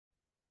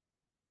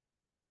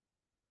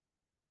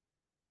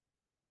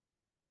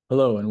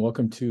Hello, and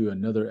welcome to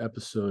another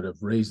episode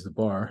of Raise the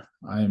Bar.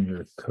 I am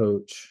your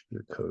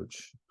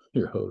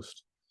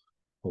host.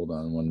 Hold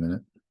on 1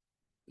 minute.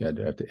 Yeah,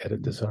 do I have to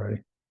edit this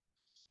already?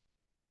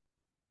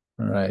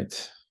 All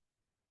right.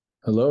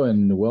 Hello,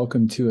 and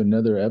welcome to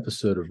another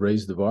episode of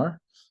Raise the Bar.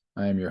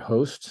 I am your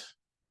host,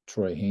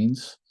 Troy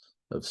Haynes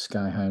of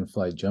Sky High and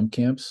Fly Jump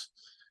Camps.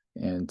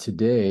 And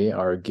today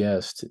our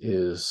guest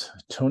is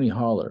Tony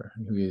Holler,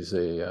 who is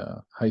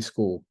a high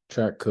school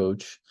track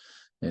coach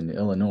in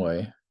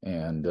Illinois.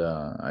 And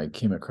I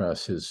came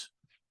across his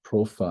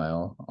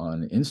profile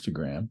on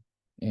Instagram,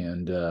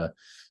 and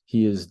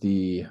he is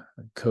the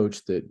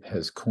coach that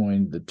has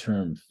coined the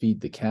term "feed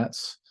the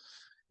cats."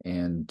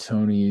 And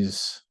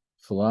Tony's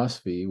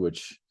philosophy,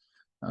 which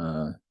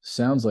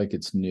sounds like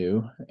it's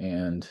new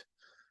and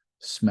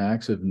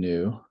smacks of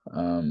new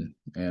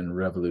and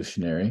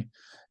revolutionary,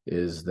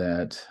 is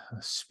that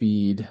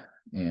speed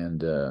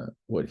and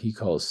what he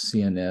calls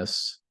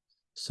CNS,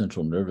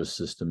 central nervous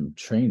system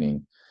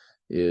training,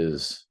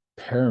 is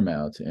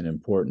paramount in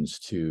importance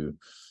to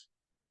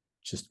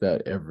just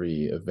about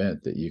every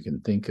event that you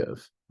can think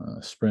of.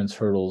 Sprints,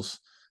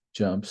 hurdles,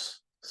 jumps,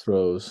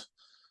 throws,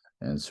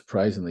 and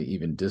surprisingly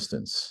even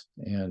distance.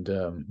 And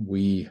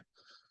we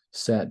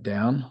sat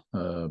down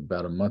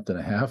about a month and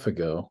a half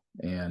ago,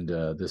 and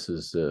this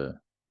is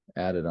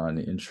added on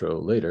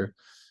intro later,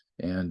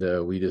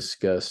 and we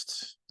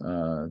discussed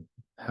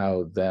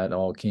how that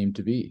all came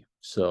to be.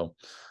 So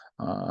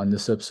on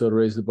this episode of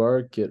Raise the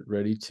Bar, get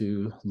ready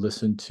to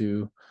listen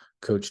to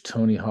Coach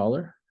Tony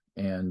Holler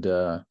and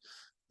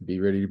be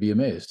ready to be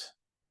amazed.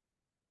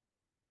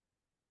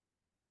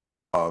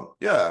 I'm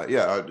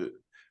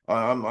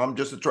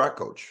just a track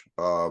coach.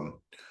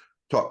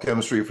 Taught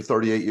chemistry for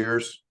 38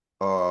 years,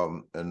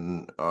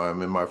 and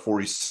I'm in my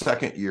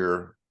 42nd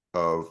year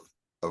of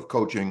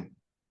coaching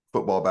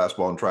football,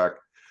 basketball, and track.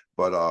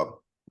 But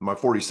my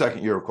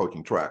 42nd year of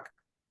coaching track,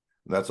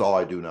 and that's all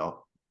I do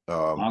now.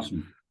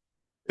 Awesome.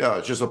 Yeah,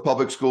 it's just a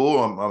public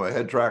school. I'm a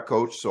head track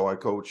coach, so I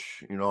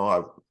coach.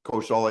 I've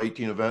coached all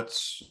 18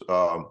 events.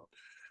 But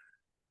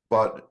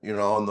in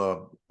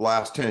the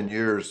last 10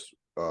 years,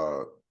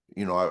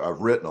 I've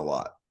written a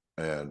lot,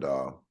 and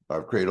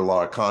I've created a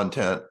lot of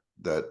content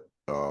that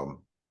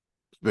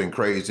it's been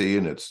crazy,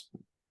 and it's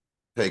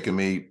taken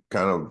me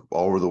kind of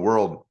all over the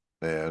world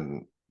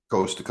and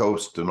coast to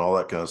coast and all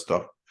that kind of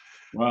stuff.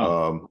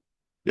 Wow.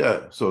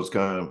 Yeah, so it's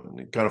kind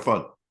of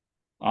fun.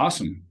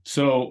 Awesome.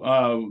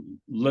 So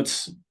let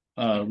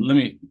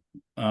me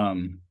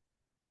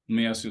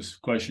ask this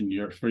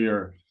question.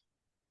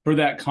 For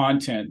that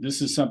content,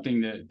 this is something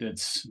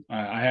that's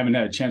I haven't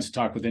had a chance to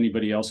talk with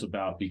anybody else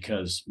about,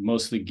 because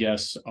most of the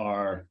guests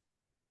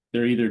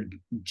they're either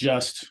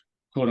just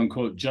quote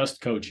unquote just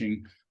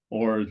coaching,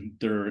 or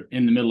they're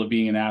in the middle of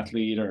being an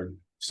athlete, or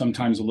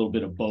sometimes a little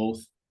bit of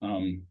both.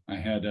 I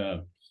had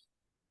a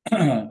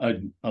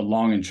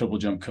long and triple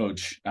jump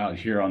coach out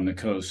here on the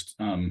coast,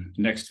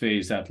 Next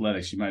Phase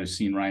Athletics. You might have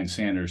seen Ryan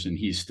Sanders, and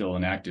he's still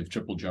an active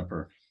triple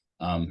jumper,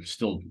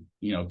 still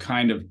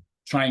kind of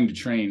trying to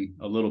train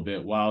a little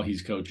bit while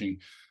he's coaching.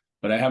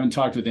 But I haven't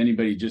talked with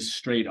anybody just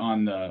straight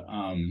on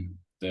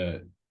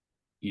the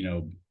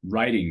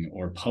writing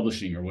or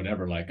publishing or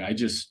whatever. Like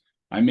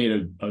I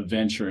made a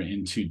venture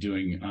into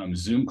doing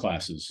Zoom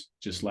classes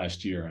just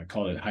last year. I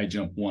called it High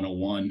Jump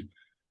 101,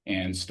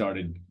 and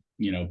started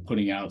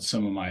putting out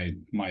some of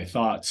my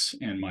thoughts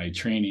and my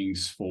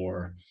trainings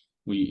for.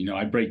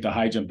 I break the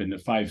high jump into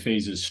 5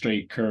 phases: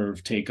 straight,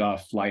 curve,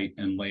 takeoff, flight,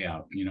 and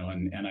layout.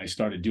 And I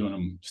started doing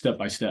them step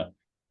by step.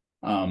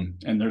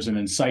 And there's an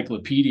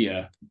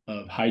encyclopedia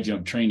of high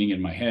jump training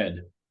in my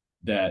head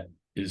that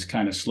is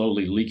kind of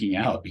slowly leaking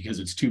out, because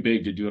it's too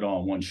big to do it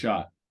all in one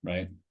shot,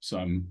 right? So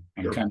I'm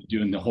Sure. kind of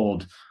doing the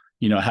whole,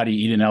 how do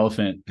you eat an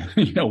elephant,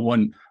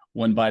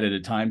 one bite at a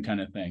time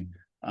kind of thing.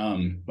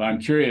 But I'm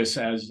curious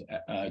as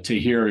to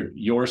hear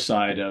your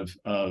side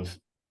of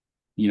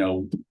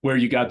where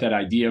you got that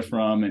idea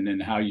from, and then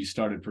how you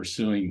started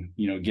pursuing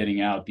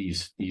getting out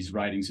these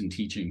writings and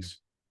teachings.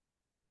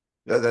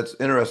 That's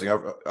interesting.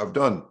 I've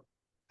done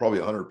probably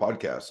 100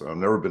 podcasts, and I've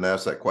never been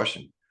asked that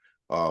question.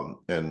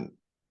 And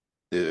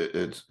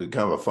it's kind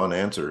of a fun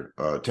answer.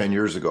 10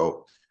 years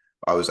ago,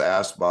 I was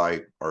asked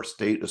by our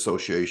state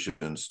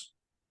association's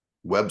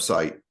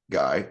website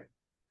guy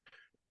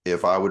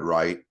if I would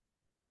write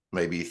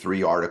maybe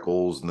 3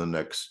 articles in the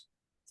next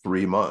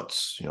 3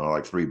 months,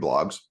 like 3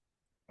 blogs.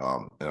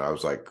 And I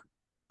was like,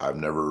 I've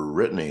never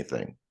written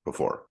anything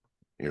before,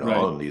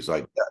 Right. And he's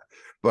like, yeah.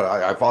 But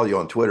I follow you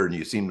on Twitter, and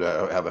you seem to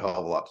have a hell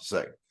of a lot to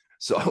say.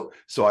 So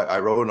I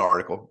wrote an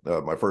article.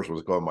 My first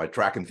was called "My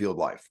Track and Field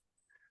Life,"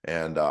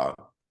 and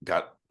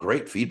got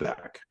great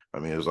feedback. I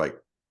mean, it was like,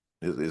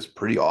 it's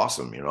pretty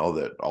awesome,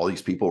 that all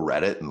these people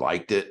read it and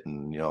liked it,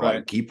 and Right.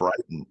 like, keep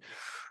writing.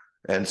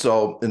 And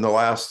so in the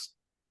last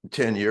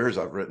 10 years,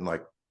 I've written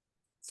like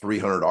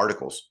 300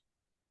 articles.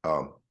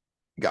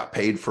 Got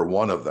paid for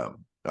one of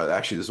them.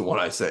 Actually, this is the one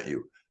I sent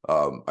you.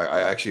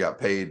 I actually got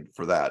paid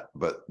for that,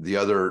 but the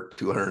other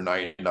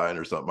 299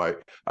 or something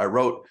I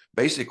wrote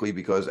basically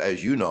because,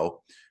 as you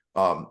know,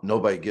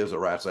 nobody gives a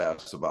rat's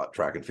ass about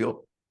track and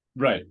field.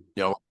 Right.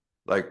 You know,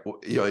 like,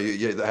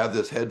 you have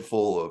this head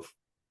full of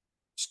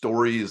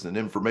stories and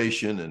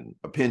information and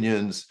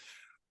opinions,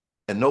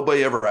 and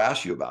nobody ever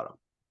asks you about them.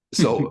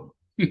 So,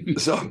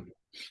 so,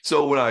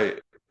 so when I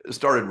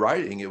started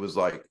writing, it was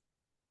like,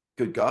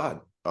 good God,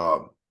 I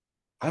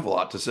have a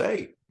lot to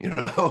say,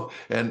 and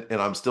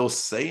I'm still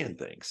saying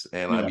things,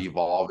 and I'm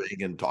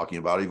evolving and talking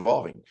about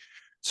evolving.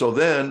 So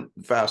then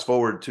fast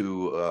forward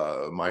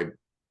to my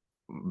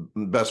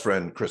best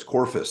friend, Chris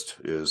Corfist,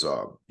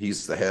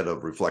 he's the head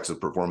of Reflexive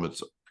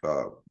Performance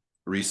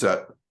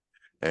Reset.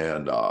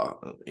 And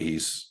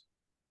he's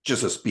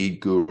just a speed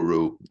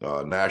guru,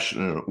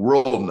 national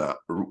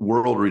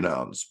world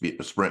renowned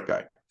sprint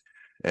guy.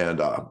 And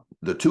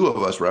the two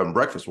of us were having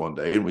breakfast one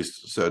day, and we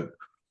said,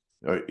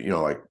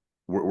 like,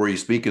 where are you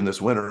speaking this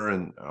winter?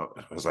 And I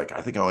was like,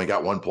 I think I only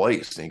got one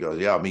place. And he goes,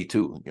 yeah, me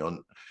too.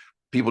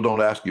 People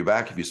don't ask you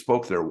back if you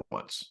spoke there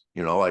once.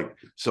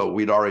 So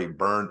we'd already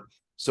burned.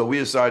 So we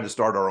decided to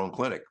start our own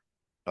clinic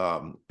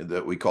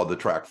that we called the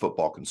Track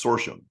Football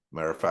Consortium.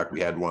 Matter of fact,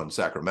 we had one in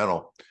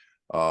Sacramento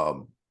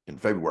in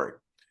February,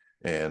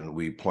 and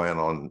we plan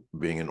on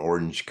being in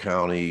Orange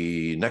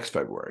County next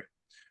February.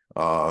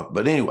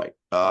 But anyway,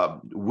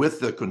 with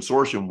the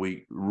consortium,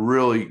 we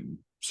really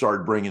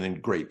started bringing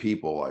in great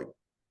people like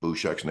Boo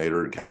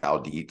Schexnayder and Cal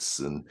Dietz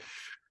and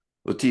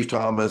Lateef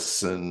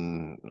Thomas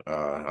and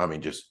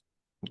just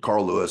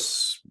Carl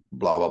Lewis,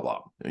 blah, blah,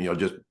 blah.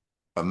 Just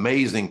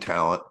amazing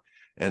talent.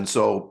 And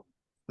so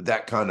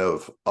that kind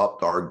of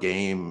upped our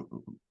game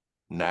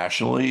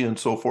nationally and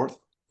so forth.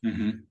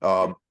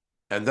 Mm-hmm.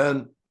 And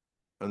then,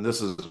 and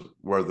this is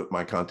where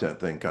my content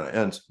thing kind of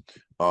ends.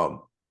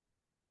 4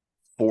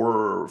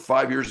 or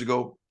 5 years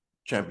ago,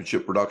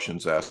 Championship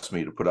Productions asked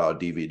me to put out a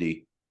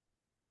DVD.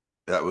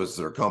 That was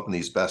their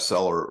company's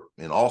bestseller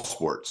in all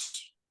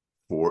sports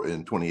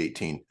in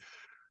 2018.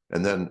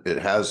 And then it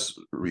has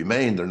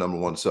remained their number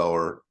one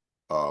seller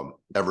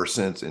ever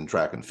since in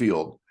track and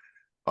field.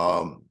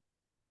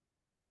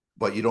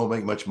 But you don't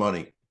make much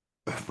money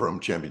from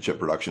Championship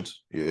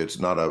Productions. It's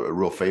not a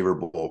real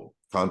favorable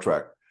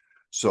contract.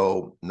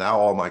 So now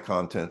all my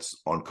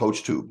content's on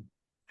CoachTube.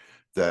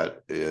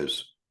 That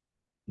is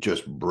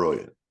just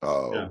brilliant.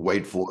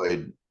 Wade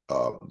Floyd,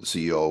 the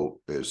CEO,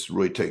 is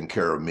really taking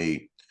care of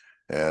me,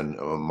 and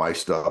my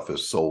stuff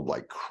is sold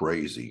like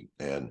crazy.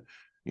 And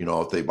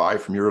if they buy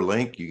from your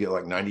link, you get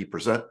like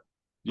 90% of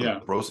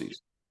the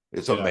proceeds.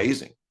 It's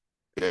amazing.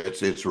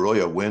 It's really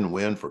a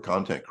win-win for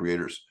content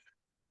creators.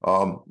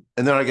 And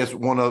then I guess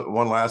one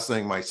last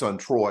thing, my son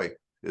Troy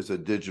is a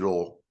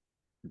digital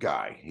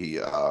guy. He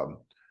runs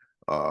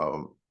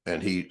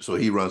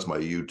my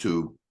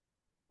YouTube,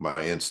 my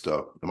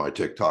Insta, and my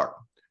TikTok.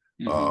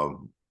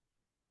 Mm-hmm.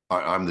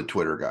 I'm the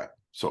Twitter guy.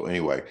 So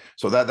anyway,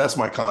 so that's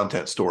my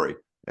content story,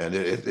 and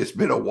it's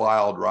been a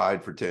wild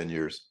ride for 10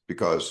 years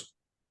because,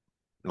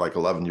 like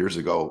 11 years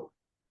ago,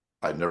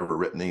 I'd never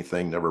written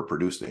anything, never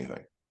produced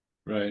anything.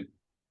 Right.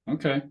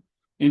 Okay.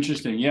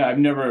 Interesting. Yeah, I've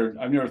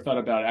never thought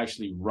about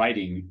actually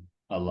writing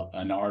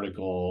an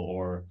article,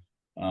 or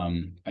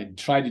I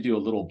tried to do a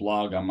little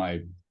blog on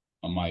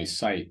my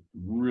site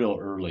real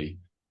early,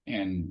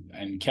 and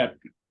kept,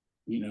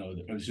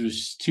 it was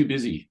just too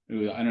busy. I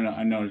don't know.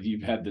 I know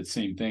you've had the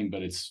same thing,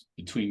 but it's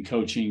between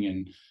coaching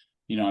and,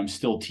 I'm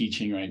still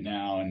teaching right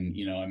now, and,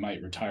 I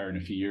might retire in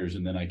a few years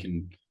and then I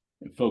can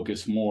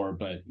focus more,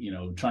 but,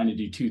 trying to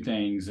do two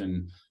things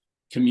and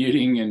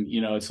commuting, and,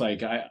 it's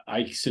like,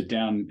 I sit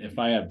down, if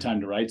I have time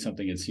to write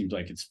something, it seems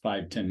like it's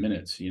 5-10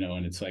 minutes,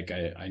 and it's like,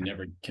 I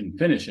never can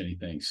finish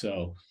anything.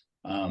 So,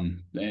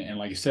 and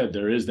like I said,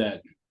 there is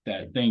that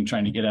thing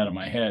trying to get out of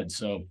my head.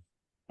 So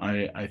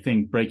I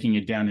think breaking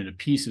it down into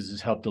pieces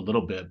has helped a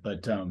little bit,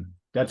 but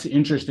that's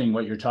interesting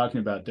what you're talking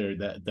about there,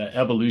 that the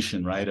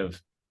evolution, right,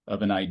 of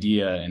an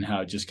idea and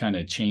how it just kind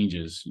of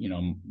changes.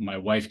 My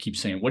wife keeps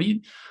saying, what are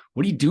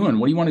you doing?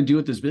 What do you want to do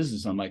with this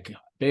business? I'm like,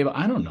 babe,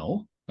 I don't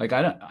know. Like,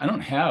 I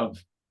don't have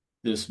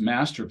this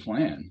master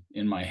plan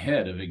in my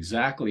head of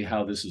exactly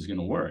how this is going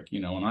to work.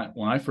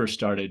 When I first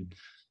started,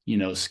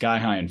 Sky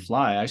High and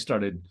Fly, I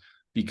started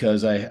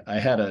because I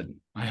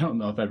don't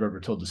know if I've ever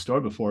told the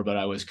story before, but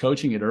I was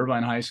coaching at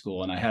Irvine High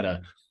School, and I had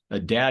a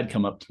dad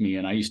come up to me,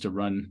 and I used to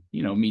run,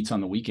 meets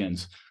on the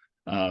weekends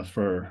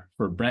for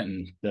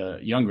Brenton, the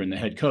younger and the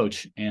head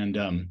coach. And,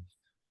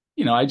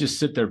 I just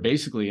sit there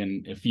basically.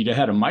 And if you'd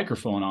had a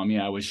microphone on me,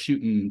 I was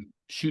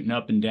shooting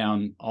up and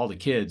down all the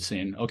kids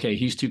saying, okay,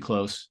 he's too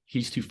close,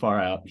 he's too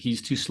far out,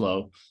 he's too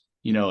slow,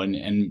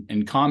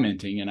 and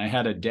commenting. And I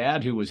had a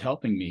dad who was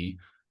helping me,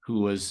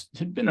 who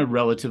had been a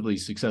relatively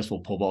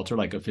successful pole vaulter,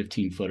 like a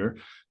 15-footer.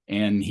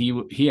 And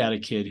he had a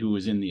kid who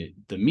was in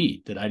the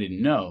meet that I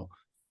didn't know.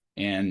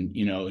 And,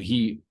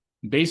 he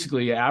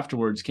basically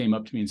afterwards came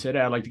up to me and said,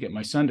 hey, I'd like to get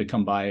my son to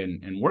come by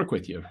and work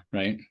with you.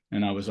 Right.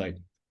 And I was like,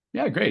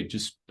 yeah, great.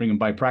 Just bring him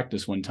by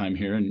practice one time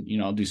here, and,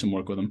 I'll do some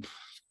work with him.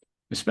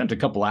 I spent a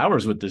couple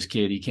hours with this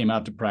kid. He came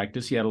out to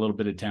practice. He had a little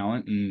bit of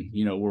talent, and,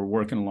 we're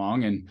working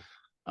along,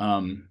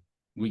 and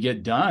we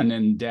get done,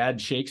 and dad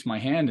shakes my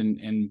hand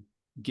and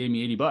gave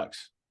me $80.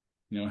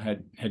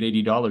 had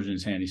 $80 in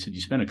his hand. He said,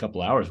 "You spent a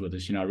couple hours with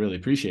us. I really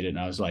appreciate it." And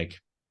I was like,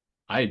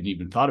 I hadn't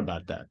even thought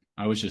about that.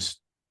 I was just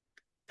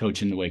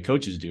coaching the way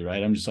coaches do,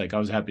 right? I'm just like, I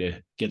was happy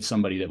to get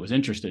somebody that was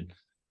interested.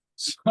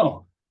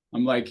 So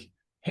I'm like,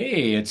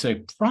 hey, it's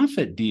a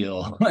profit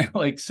deal.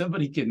 Like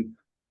somebody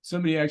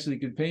actually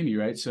could pay me,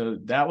 right? So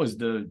that was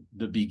the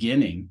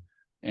beginning.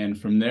 And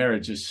from there,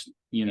 it just,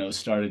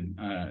 started.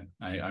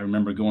 I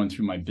remember going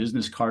through my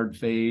business card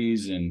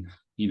phase and,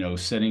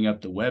 setting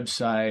up the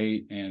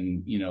website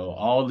and,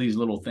 all these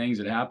little things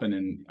that happen.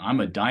 And I'm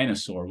a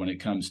dinosaur when it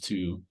comes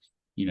to,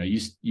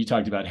 you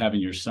talked about having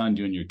your son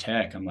doing your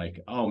tech. I'm like,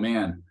 oh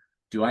man,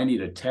 do I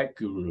need a tech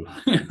guru?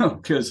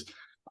 Because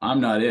I'm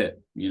not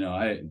it.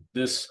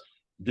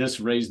 This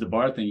raised the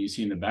bar thing you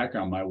see in the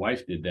background. My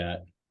wife did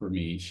that for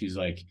me. She's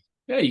like,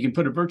 yeah, you can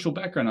put a virtual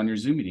background on your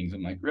Zoom meetings.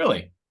 I'm like,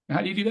 really?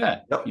 How do you do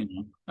that? Yep.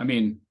 I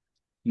mean,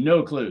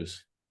 no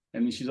clues.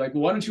 And she's like,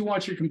 well, why don't you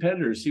watch your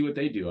competitors, see what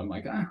they do? I'm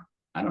like,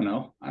 I don't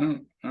know. I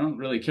don't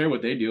really care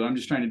what they do. I'm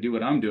just trying to do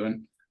what I'm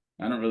doing.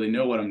 I don't really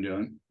know what I'm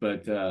doing,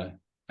 but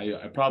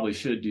I probably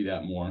should do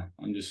that more.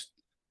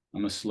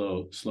 I'm a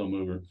slow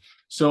mover.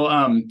 So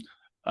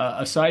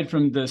aside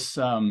from this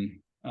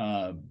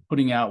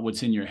putting out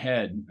what's in your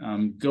head,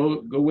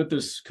 go with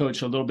us,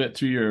 Coach, a little bit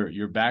through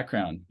your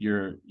background,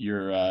 your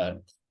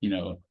in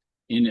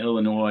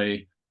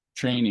Illinois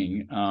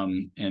training,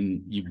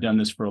 and you've done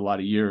this for a lot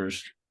of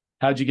years.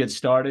 How'd you get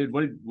started?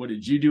 What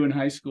did you do in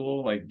high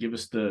school? Like, give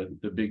us the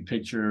big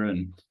picture,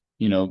 and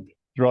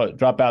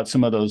drop out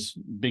some of those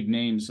big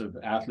names of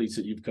athletes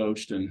that you've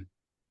coached, and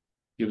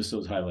give us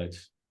those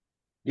highlights.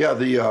 Yeah,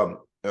 I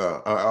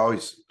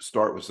always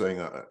start with saying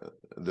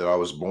that I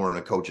was born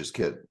a coach's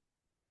kid.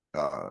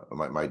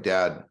 My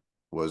dad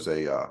was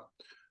a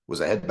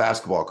head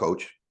basketball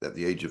coach at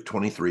the age of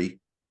 23,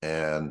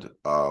 and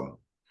my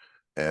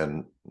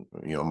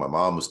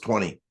mom was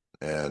 20,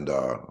 and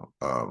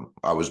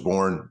I was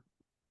born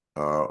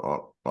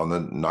on the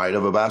night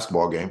of a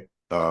basketball game.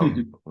 I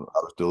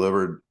was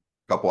delivered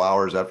a couple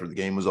hours after the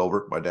game was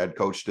over. My dad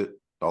coached it,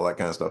 all that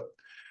kind of stuff.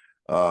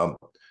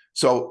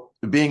 So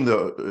being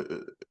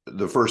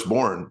the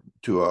firstborn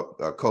to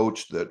a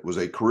coach that was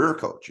a career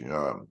coach,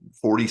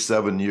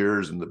 47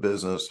 years in the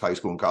business, high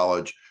school and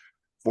college,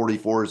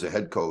 44 as a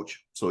head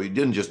coach. So he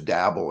didn't just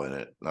dabble in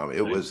it.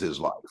 It was his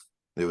life.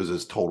 It was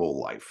his total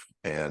life.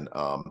 And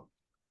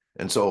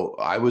so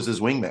I was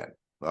his wingman.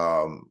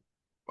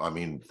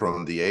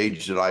 From the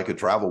age that I could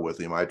travel with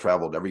him, I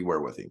traveled everywhere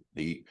with him.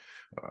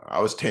 I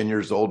was 10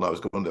 years old and I was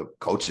going to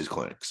coaches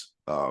clinics.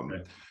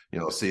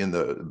 Seeing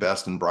the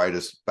best and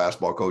brightest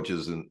basketball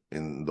coaches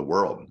in the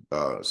world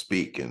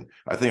speak. And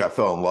I think I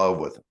fell in love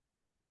with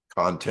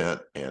content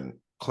and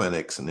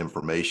clinics and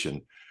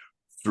information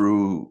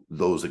through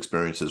those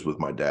experiences with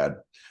my dad.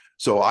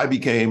 So I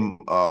became,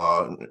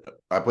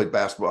 I played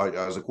basketball.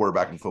 I was a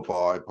quarterback in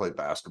football. I played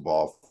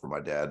basketball for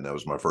my dad, and that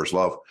was my first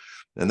love.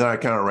 And then I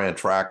kind of ran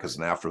track as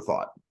an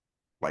afterthought.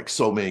 Like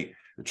so many,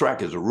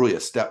 track is really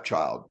a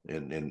stepchild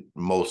in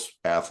most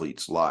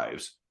athletes'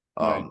 lives.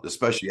 Right.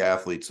 Especially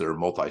athletes that are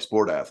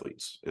multi-sport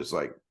athletes. It's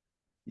like,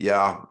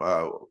 yeah,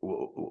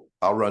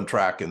 I'll run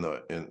track in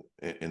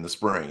the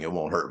spring. It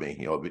won't hurt me.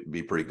 It'll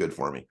be pretty good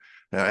for me.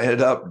 And I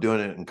ended up doing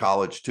it in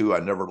college too. I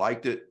never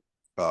liked it.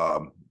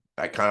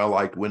 I kind of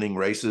liked winning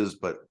races,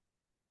 but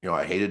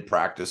I hated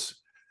practice.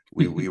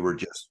 We were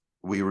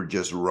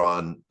just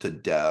run to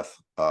death.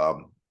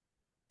 And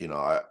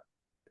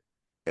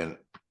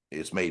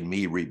it's made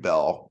me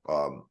rebel.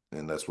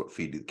 And that's what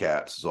Feed the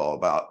Cats is all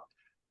about.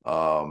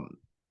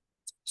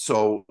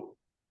 So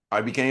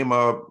I became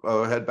a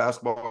head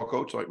basketball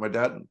coach like my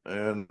dad,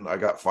 and I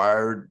got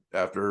fired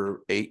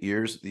after 8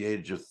 years at the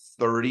age of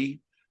 30.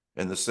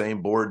 And the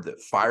same board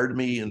that fired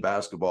me in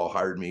basketball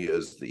hired me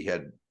as the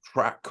head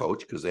track coach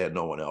because they had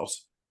no one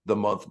else the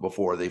month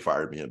before they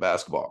fired me in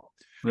basketball.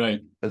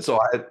 Right. And so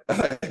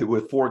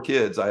with 4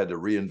 kids, I had to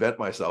reinvent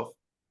myself,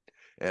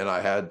 and I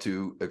had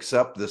to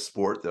accept this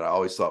sport that I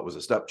always thought was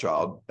a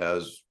stepchild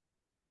as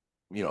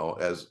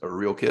a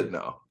real kid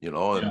now,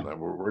 and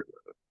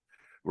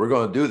we're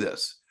going to do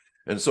this.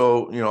 And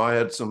so, I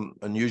had some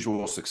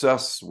unusual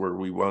success where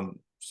we won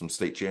some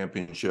state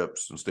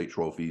championships and state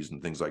trophies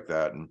and things like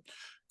that, and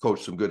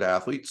coached some good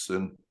athletes.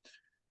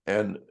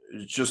 And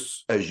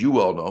just as you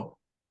well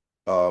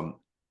know,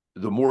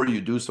 the more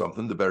you do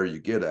something, the better you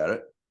get at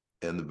it.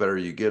 And the better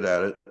you get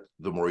at it,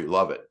 the more you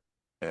love it.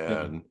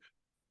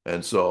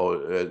 And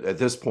so at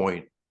this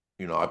point,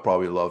 I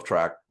probably love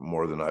track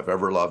more than I've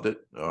ever loved it.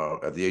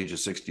 At the age of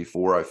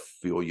 64, I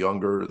feel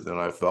younger than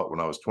I felt when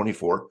I was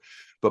 24.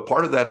 But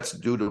part of that's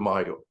due to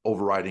my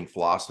overriding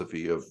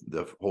philosophy of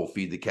the whole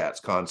Feed the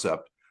Cats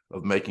concept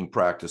of making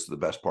practice the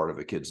best part of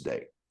a kid's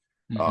day.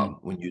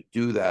 When you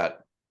do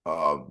that,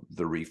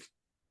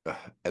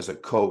 as a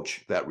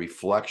coach, that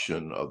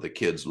reflection of the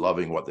kids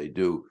loving what they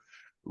do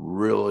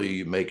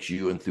really makes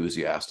you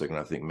enthusiastic, and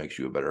I think makes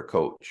you a better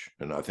coach.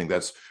 And I think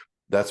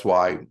that's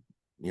why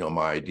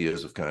my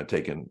ideas have kind of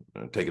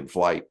taken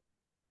flight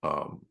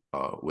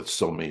with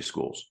so many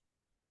schools.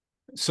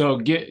 So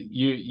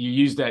you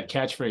use that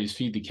catchphrase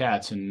 "feed the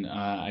cats," and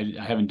I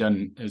haven't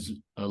done as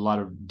a lot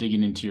of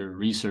digging into your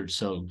research.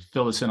 So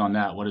fill us in on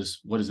that. What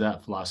is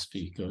that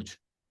philosophy, Coach?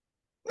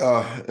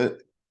 Uh,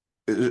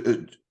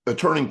 a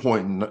turning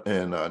point in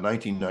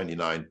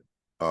 1999.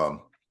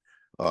 Um,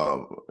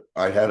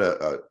 I had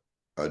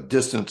a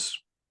distance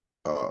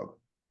uh,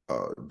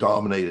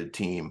 dominated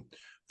team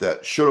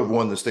that should have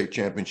won the state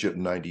championship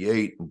in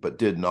 98, but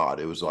did not.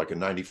 It was like a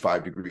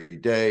 95-degree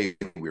day.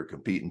 We were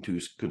competing 2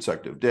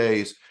 consecutive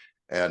days,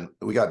 and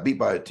we got beat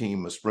by a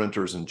team of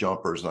sprinters and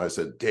jumpers. And I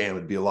said, damn,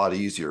 it'd be a lot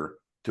easier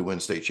to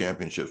win state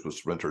championships with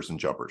sprinters and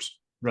jumpers.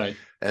 Right.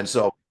 And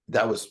so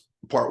that was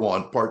part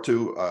one. Part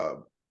two,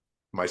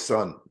 my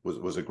son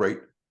was a great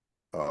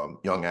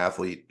young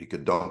athlete. He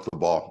could dunk the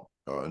ball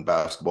in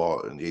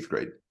basketball in the 8th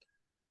grade.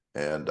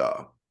 And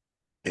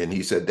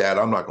he said, Dad,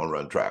 I'm not going to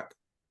run track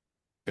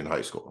in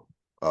high school.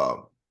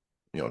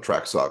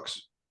 Track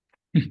sucks.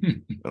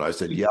 And I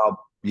said, yeah,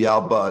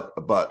 but.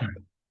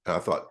 And I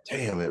thought,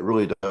 damn, it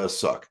really does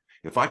suck.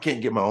 If I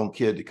can't get my own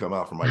kid to come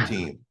out for my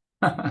team,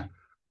 what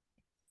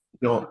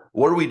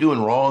are we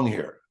doing wrong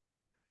here?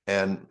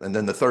 And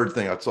then the third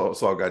thing, I saw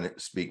a guy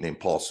speak named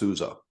Paul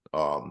Souza, he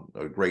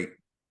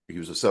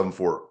was a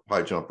 7'4"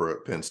 high jumper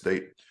at Penn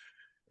State.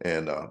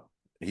 And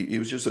he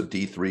was just a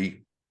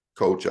D3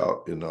 coach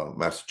out in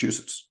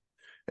Massachusetts,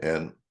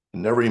 and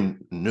never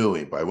even knew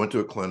him. But I went to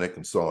a clinic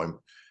and saw him,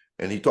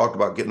 and he talked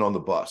about getting on the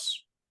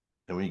bus.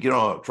 And when you get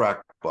on a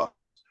track bus,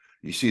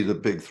 you see the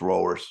big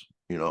throwers,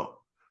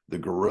 the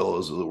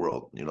gorillas of the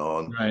world,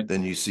 and Right.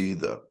 then you see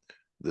the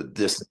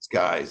distance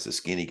guys, the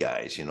skinny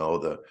guys, and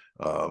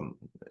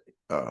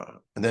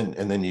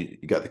then you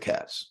got the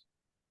cats,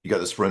 you got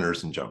the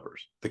sprinters and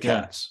jumpers, the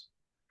cats,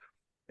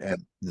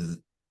 and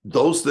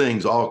those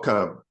things all kind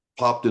of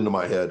popped into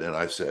my head, and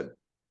I said,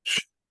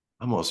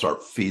 I'm going to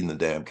start feeding the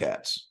damn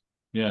cats.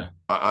 Yeah.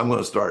 I'm going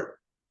to start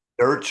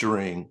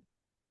nurturing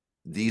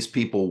these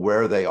people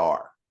where they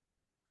are.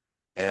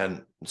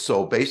 And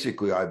so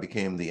basically I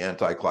became the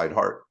anti-Clyde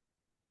Hart.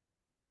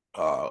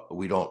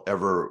 We don't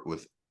ever,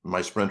 with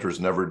my sprinters,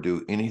 never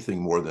do anything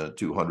more than a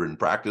 200 in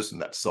practice,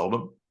 and that's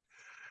seldom.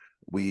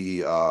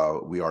 We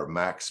are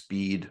max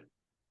speed.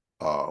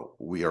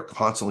 We are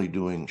constantly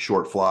doing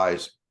short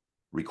flies,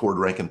 record,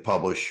 rank, and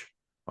publish.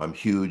 I'm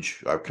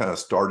huge. I've kind of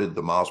started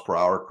the miles per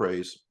hour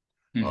craze.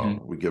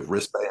 Mm-hmm. We give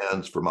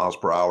wristbands for miles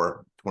per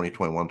hour, 20,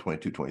 21,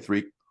 22,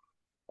 23.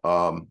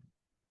 I'm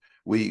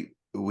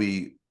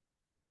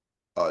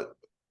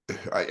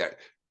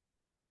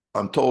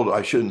told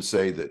I shouldn't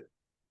say that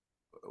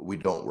we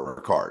don't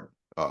work hard.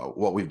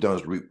 What we've done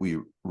is we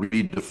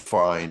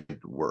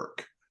redefined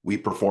work. We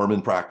perform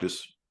in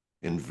practice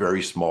in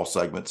very small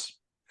segments,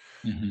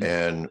 mm-hmm.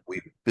 and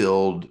we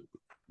build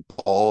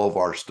all of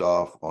our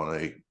stuff on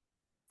a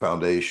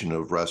foundation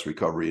of rest,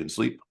 recovery, and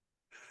sleep.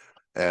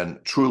 And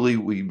truly,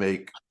 we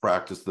make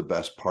practice the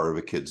best part of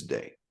a kid's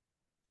day.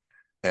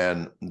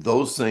 And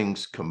those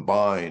things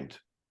combined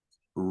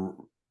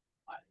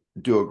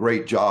do a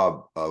great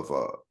job of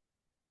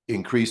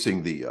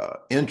increasing the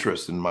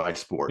interest in my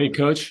sport. Hey,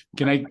 Coach,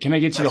 can I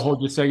get you to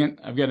hold just a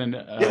second? I've got an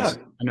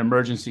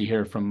emergency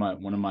here from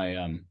one of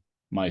my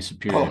my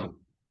superiors. Oh,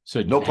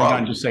 so no hang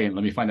problem. on just a second.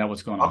 Let me find out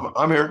what's going on.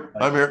 I'm here.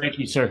 I'm here. Thank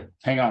you, sir.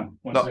 Hang on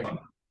one second.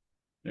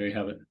 There you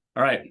have it.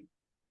 All right.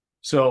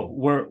 So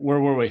where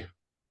were we?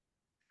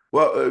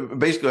 Well,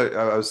 basically,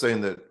 I was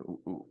saying that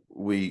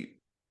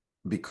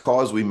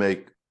because we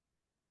make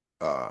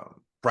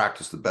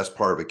practice the best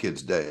part of a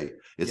kid's day,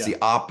 it's the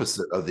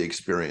opposite of the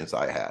experience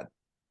I had,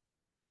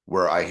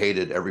 where I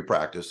hated every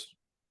practice,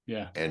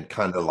 and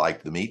kind of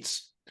liked the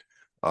meets.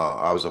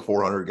 I was a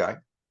 400 guy,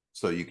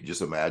 so you could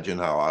just imagine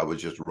how I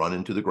was just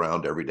running to the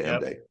ground every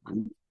damn day.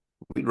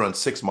 We'd run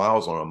 6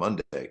 miles on a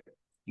Monday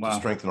to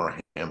strengthen our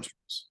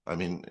hamstrings. I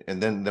mean,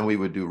 and then we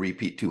would do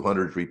repeat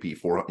 200s, repeat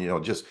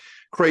 400, just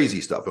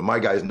crazy stuff. And my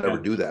guys never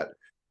do that.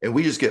 And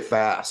we just get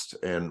fast,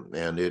 and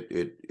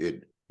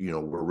it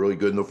we're really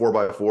good in the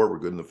 4x4. We're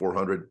good in the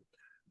 400,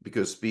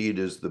 because speed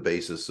is the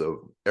basis of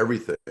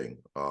everything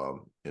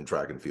in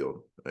track and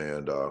field.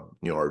 And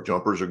our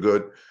jumpers are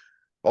good,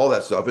 all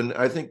that stuff. And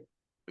I think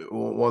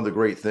one of the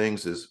great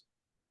things is,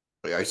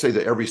 I say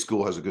that every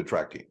school has a good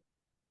track team.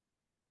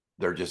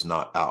 They're just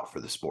not out for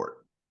the sport.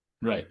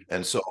 Right.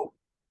 And so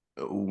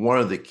one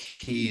of the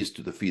keys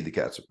to the Feed the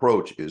Cats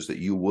approach is that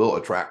you will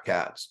attract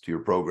cats to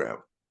your program.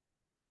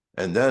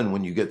 And then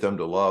when you get them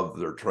to love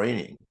their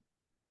training,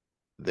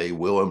 they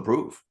will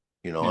improve,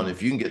 and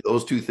if you can get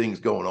those two things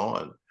going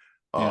on,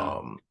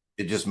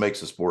 it just makes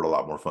the sport a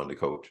lot more fun to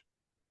coach.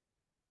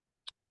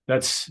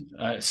 That's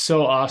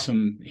so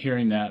awesome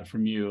hearing that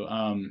from you.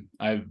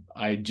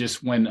 I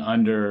just went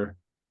under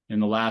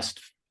in the last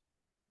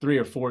 3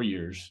 or 4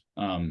 years,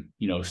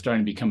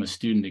 starting to become a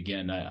student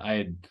again.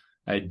 I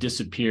had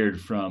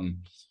disappeared from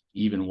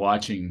even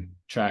watching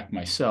track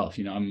myself.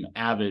 I'm an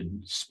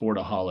avid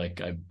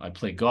sportaholic. I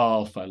play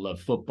golf. I love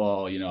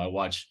football.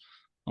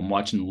 I'm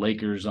watching the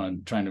Lakers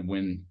on trying to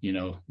win,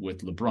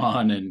 with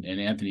LeBron and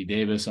Anthony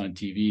Davis on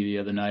TV the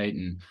other night.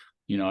 And,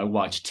 I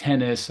watch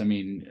tennis. I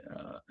mean,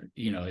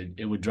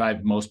 it would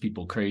drive most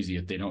people crazy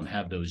if they don't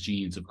have those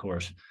genes, of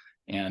course.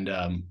 And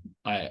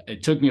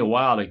it took me a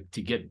while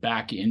to get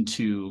back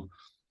into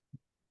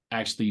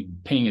actually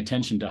paying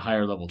attention to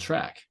higher level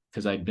track,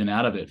 because I'd been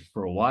out of it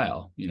for a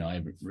while.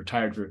 I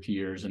retired for a few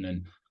years, and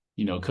then,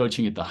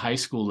 coaching at the high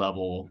school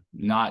level,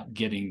 not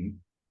getting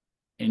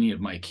any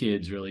of my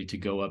kids really to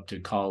go up to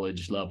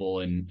college level,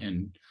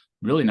 and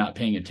really not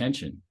paying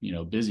attention,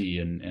 busy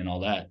and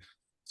all that.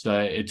 So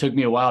it took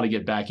me a while to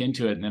get back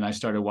into it. And then I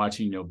started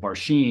watching,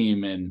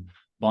 Barshim and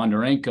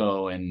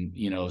Bondarenko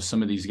and,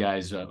 some of these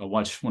guys. I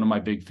watch, one of my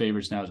big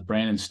favorites now is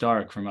Brandon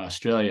Stark from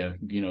Australia,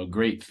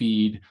 great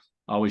feed,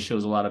 always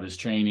shows a lot of his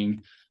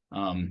training.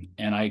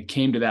 And I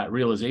came to that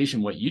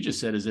realization, what you just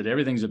said, is that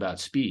everything's about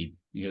speed,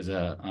 because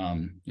I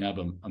have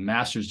a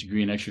master's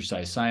degree in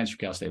exercise science from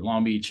Cal State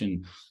Long Beach.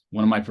 And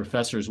one of my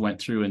professors went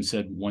through and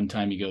said one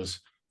time, he goes,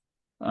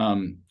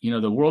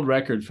 the world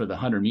record for the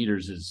 100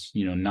 meters is,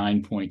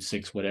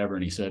 9.6, whatever.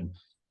 And he said,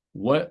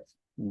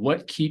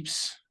 what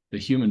keeps the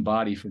human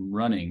body from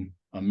running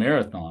a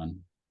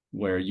marathon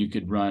where you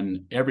could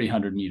run every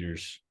 100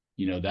 meters,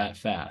 that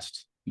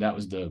fast? That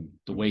was the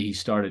way he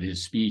started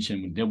his speech.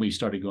 And then we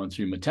started going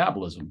through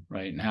metabolism,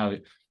 right? And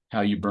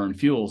how you burn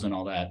fuels and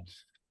all that.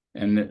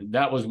 And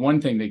that was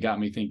one thing that got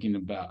me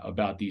thinking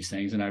about these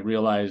things. And I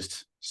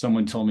realized,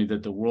 someone told me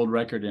that the world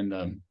record in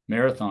the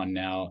marathon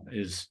now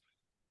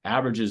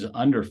averages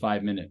under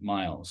 5-minute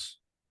miles.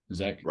 Is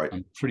that right?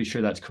 I'm pretty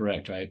sure that's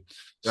correct, right?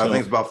 Yeah, so, I think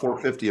it's about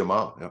 450 a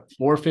mile. Yeah.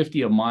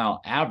 450 a mile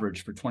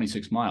average for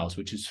 26 miles,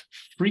 which is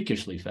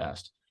freakishly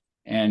fast.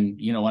 And,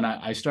 when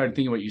I started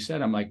thinking what you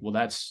said, I'm like,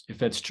 well, if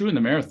that's true in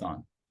the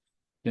marathon,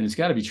 then it's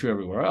got to be true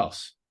everywhere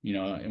else,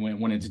 and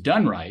when it's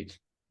done right,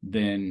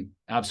 then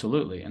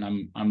absolutely.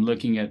 And I'm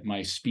looking at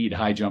my speed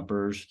high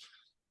jumpers.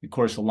 Of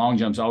course, the long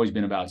jump's always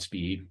been about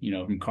speed,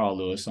 from Carl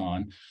Lewis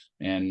on,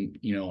 and,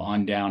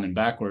 on down and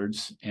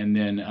backwards. And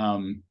then,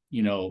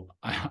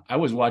 I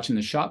was watching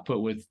the shot put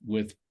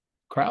with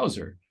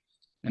Krauser,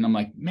 and I'm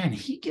like, man,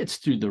 he gets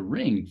through the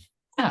ring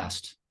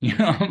fast.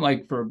 I'm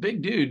like, for a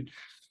big dude,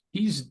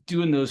 he's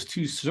doing those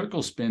 2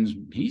 circle spins.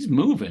 He's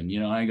moving,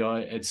 I go,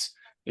 it's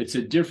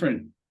a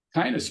different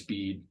kind of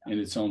speed in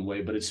its own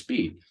way, but it's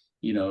speed,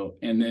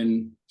 and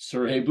then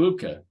Sergey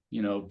Bubka,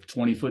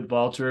 20-foot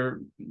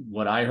vaulter.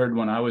 What I heard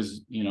when I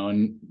was,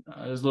 and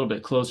I was a little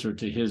bit closer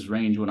to his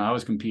range when I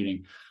was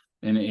competing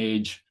in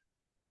age,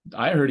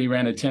 I heard he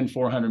ran a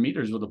 10-400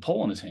 meters with a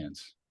pole in his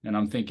hands. And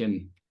I'm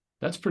thinking,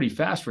 that's pretty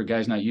fast for a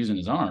guy's not using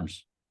his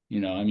arms. He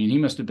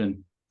must have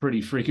been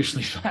pretty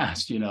freakishly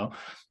fast,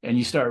 and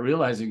you start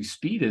realizing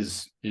speed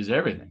is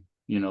everything,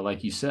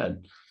 like you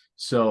said.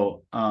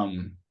 So,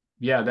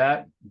 yeah,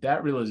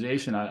 that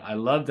realization, I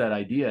love that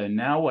idea. And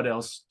now what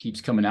else keeps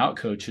coming out,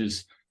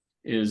 coaches,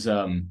 is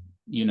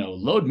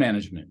load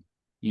management.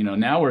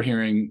 Now we're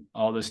hearing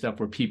all this stuff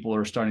where people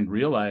are starting to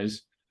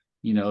realize,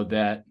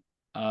 that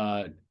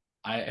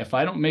if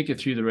I don't make it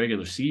through the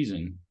regular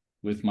season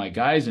with my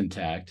guys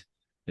intact,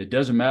 it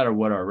doesn't matter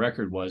what our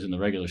record was in the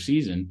regular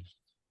season.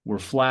 We're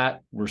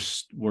flat,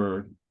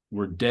 we're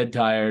dead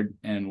tired,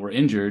 and we're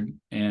injured.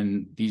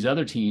 And these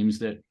other teams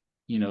that,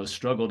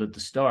 struggled at the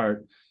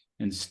start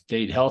and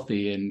stayed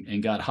healthy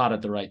and got hot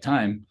at the right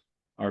time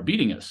are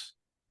beating us,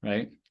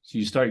 right? So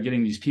you start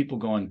getting these people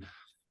going,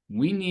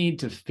 we need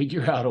to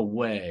figure out a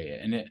way.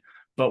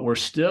 But we're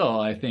still,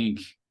 I think,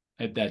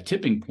 at that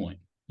tipping point.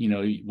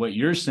 What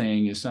you're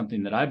saying is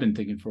something that I've been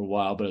thinking for a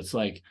while, but it's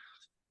like,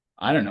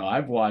 I don't know.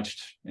 I've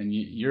watched, and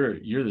you're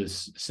the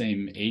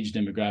same age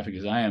demographic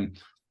as I am.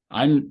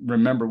 I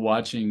remember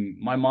watching,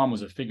 my mom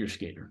was a figure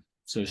skater.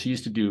 So she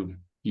used to do,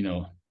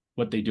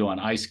 what they do on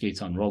ice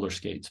skates, on roller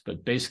skates,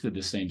 but basically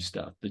the same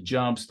stuff, the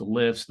jumps, the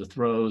lifts, the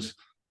throws,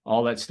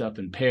 all that stuff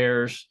in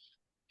pairs.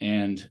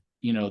 And,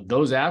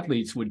 those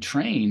athletes would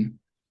train,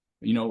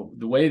 the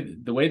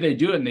way they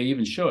do it, and they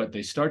even show it.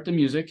 They start the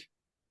music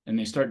and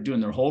they start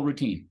doing their whole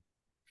routine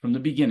from the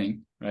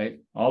beginning, right?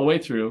 All the way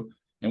through.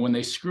 And when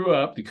they screw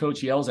up, the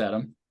coach yells at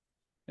them,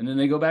 and then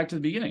they go back to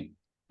the beginning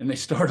and they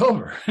start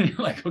over. And you're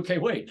like, okay,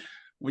 wait,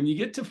 when you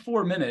get to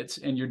 4 minutes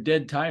and you're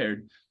dead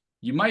tired,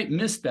 you might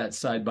miss that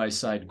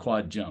side-by-side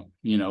quad jump,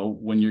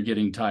 when you're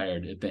getting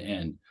tired at the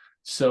end.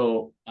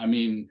 So,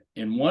 in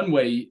one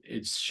way,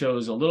 it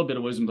shows a little bit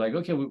of wisdom, like,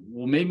 okay,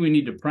 well, maybe we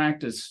need to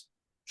practice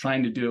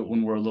trying to do it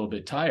when we're a little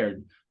bit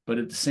tired. But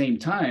at the same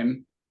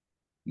time,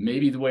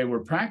 maybe the way we're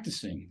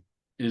practicing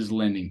is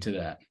lending to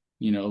that.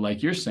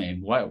 Like you're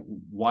saying,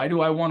 why do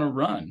I want to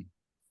run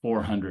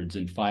 400s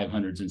and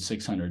 500s and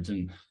 600s?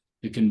 And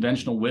the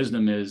conventional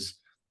wisdom is,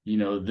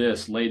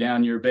 this, lay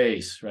down your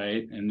base,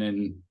 right? And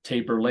then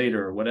taper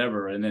later or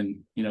whatever. And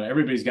then,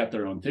 everybody's got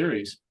their own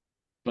theories.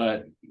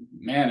 But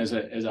man, as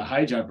a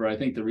high jumper, I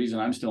think the reason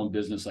I'm still in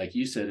business, like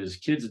you said, is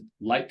kids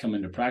like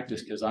coming to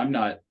practice, because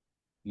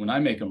when I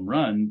make them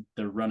run,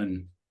 they're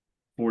running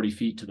 40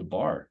 feet to the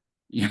bar.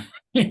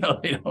 They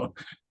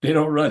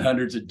don't run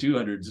hundreds and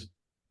 200s,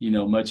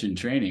 much in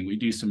training. We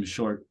do some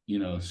short,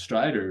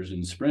 striders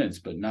and sprints,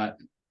 but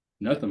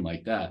nothing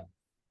like that.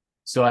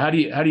 So how do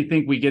you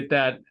think we get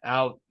that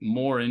out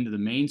more into the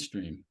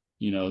mainstream?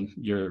 You know,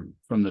 your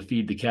from the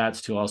feed the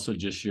cats to also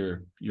just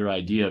your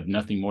idea of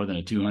nothing more than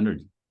a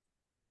 200.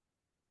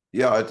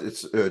 Yeah,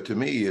 it's to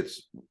me,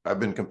 it's I've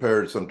been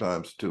compared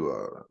sometimes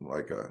to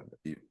like a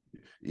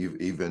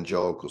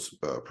evangelical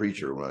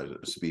preacher when I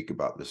speak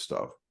about this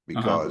stuff,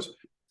 because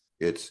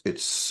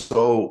it's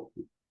so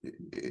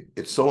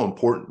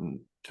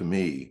important to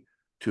me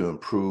to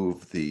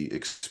improve the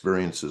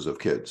experiences of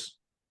kids.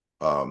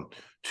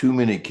 Too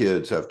many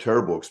kids have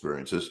terrible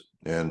experiences,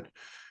 and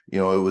it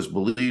was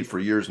believed for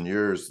years and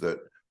years that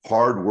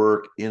hard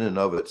work in and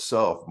of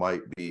itself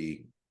might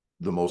be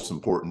the most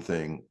important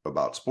thing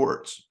about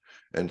sports.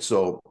 And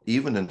so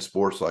even in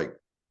sports like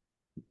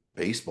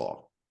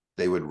baseball,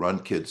 they would run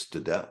kids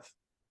to death.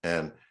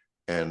 And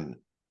and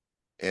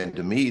and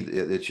to me,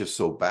 it's just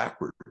so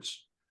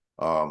backwards.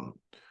 Um,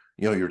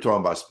 you're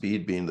talking about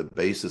speed being the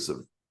basis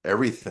of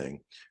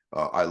everything.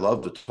 I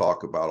love to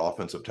talk about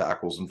offensive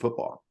tackles in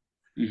football.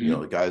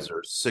 The guys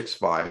are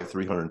 6'5",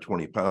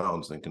 320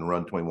 pounds and can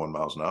run 21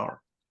 miles an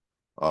hour.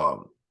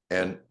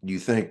 And you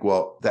think,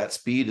 well, that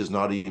speed is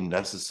not even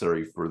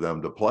necessary for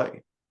them to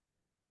play,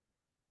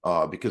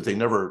 because they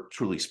never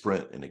truly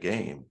sprint in a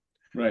game.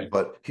 Right.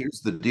 But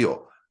here's the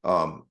deal.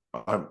 I'm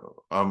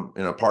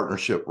in a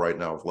partnership right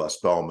now with Les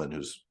Spellman,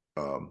 who's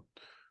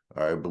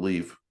I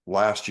believe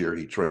last year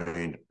he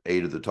trained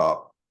 8 of the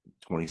top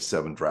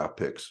 27 draft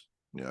picks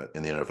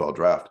in the NFL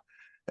draft.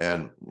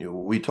 And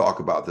we talk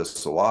about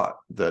this a lot,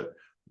 that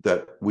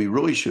we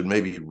really should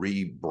maybe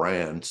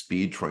rebrand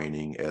speed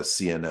training as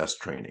CNS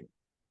training.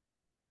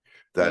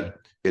 That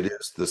it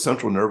is the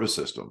central nervous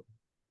system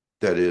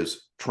that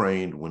is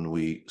trained when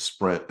we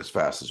sprint as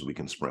fast as we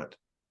can sprint.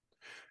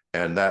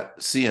 And that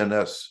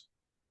CNS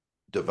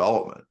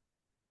development,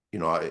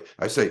 I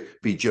say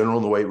be general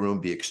in the weight room,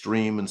 be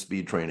extreme in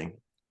speed training,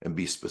 and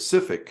be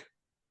specific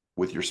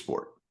with your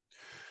sport.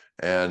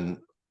 And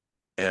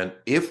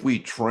if we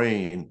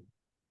train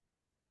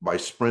by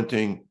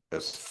sprinting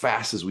as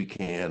fast as we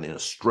can in a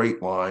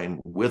straight line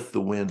with the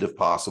wind, if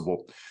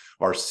possible,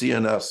 our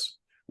CNS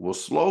will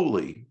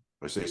slowly,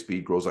 I say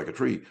speed grows like a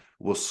tree,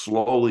 will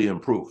slowly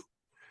improve,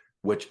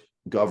 which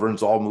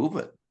governs all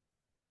movement.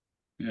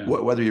 Yeah.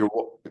 Whether you're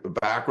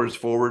backwards,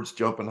 forwards,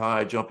 jumping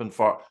high, jumping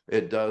far,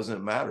 it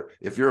doesn't matter.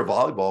 If you're a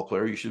volleyball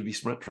player, you should be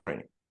sprint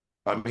training.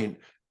 I mean,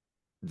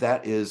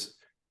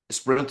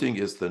 sprinting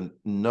is the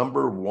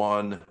number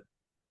one.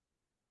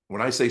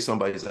 When I say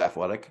somebody's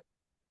athletic,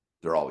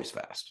 they're always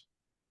fast.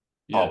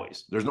 Yeah.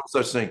 Always. There's no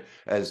such thing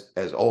as,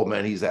 oh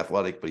man, he's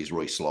athletic, but he's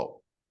really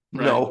slow.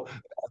 Right. No,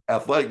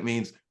 athletic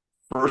means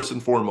first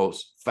and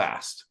foremost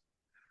fast.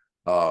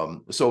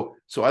 So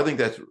I think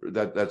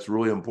that's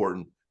really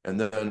important. And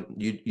then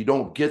you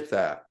don't get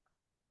that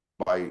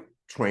by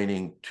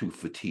training to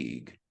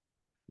fatigue.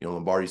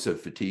 Lombardi said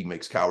fatigue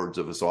makes cowards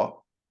of us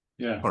all.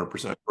 Yeah.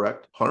 100%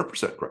 correct.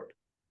 100% correct.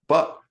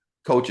 But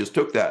coaches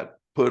took that,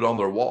 put it on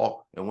their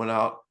wall, and went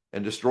out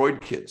and destroyed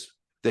kids.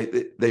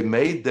 They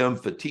made them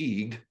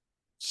fatigued,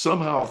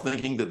 somehow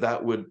thinking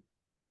that would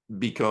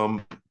lead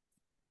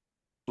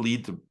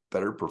to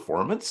better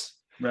performance,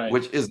 right?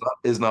 Which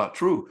is not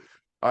true.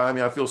 I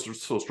mean, I feel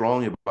so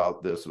strongly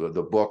about this.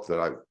 The book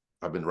that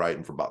I've been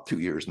writing for about 2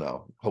 years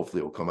now,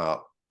 hopefully it'll come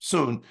out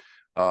soon,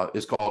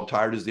 is called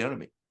Tired is the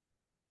Enemy.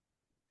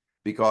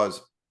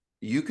 Because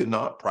you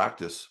cannot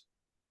practice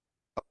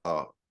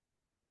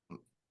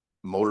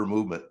motor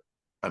movement.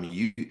 I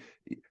mean,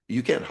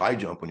 you can't high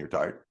jump when you're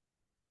tired.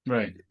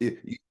 Right.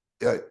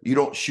 You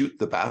don't shoot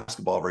the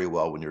basketball very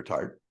well when you're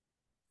tired.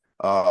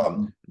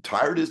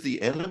 Tired is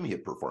the enemy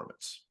of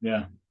performance.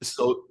 Yeah.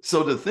 So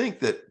to think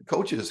that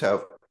coaches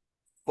have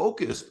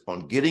focused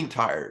on getting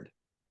tired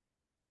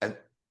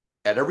at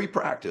every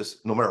practice,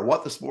 no matter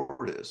what the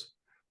sport is,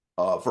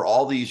 for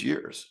all these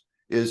years,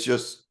 it's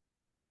just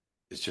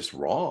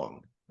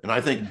wrong. And I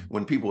think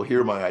when people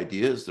hear my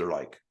ideas, they're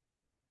like,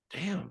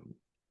 damn,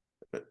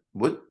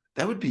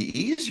 that would be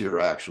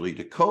easier actually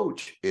to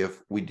coach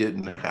if we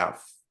didn't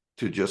have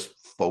to just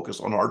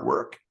focus on hard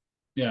work.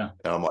 Yeah.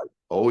 And I'm like,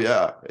 oh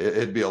yeah,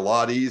 it'd be a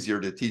lot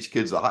easier to teach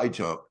kids a high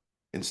jump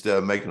instead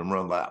of making them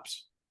run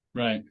laps.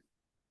 Right.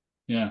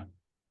 Yeah.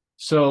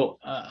 So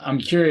I'm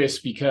curious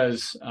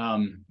because,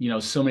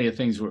 so many of the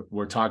things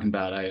we're talking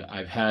about,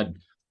 I've had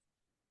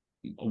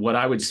what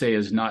I would say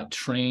is not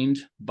trained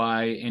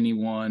by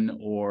anyone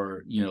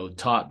or,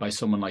 taught by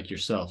someone like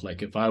yourself.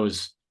 Like if I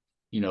was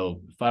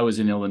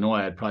in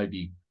Illinois, I'd probably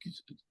be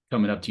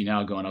coming up to you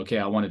now going, okay,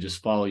 I want to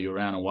just follow you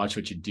around and watch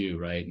what you do.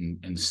 Right.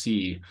 And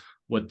see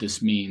what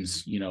this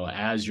means,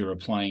 as you're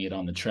applying it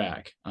on the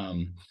track.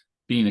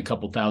 Being a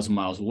couple thousand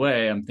miles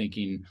away, I'm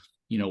thinking,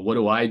 what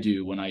do I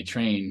do when I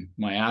train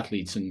my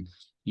athletes? And,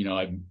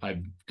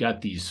 I've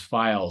got these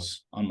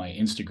files on my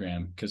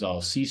Instagram because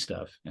I'll see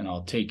stuff and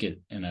I'll take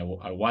it and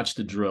I watch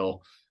the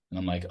drill and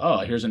I'm like, oh,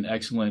 here's an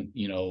excellent,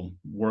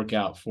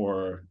 workout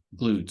for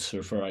glutes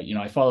or for,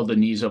 I follow the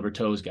knees over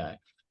toes guy.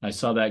 I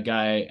saw that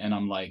guy and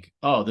I'm like,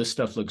 oh, this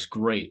stuff looks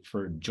great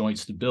for joint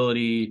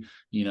stability.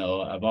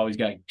 I've always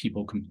got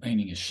people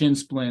complaining of shin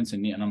splints.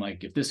 And I'm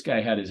like, if this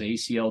guy had his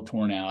ACL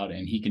torn out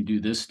and he can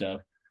do this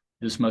stuff,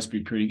 this must be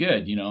pretty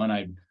good,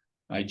 and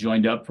I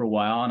joined up for a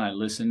while and I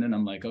listened and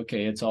I'm like,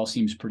 okay, it all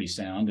seems pretty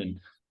sound. And,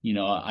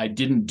 I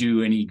didn't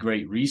do any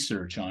great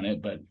research on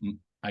it, but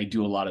I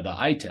do a lot of the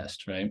eye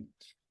test, right?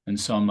 And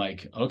so I'm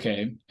like,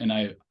 okay.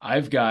 And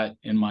I've got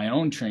in my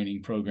own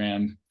training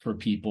program for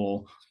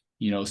people,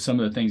 some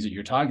of the things that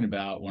you're talking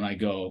about when I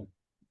go,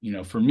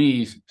 for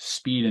me,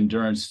 speed,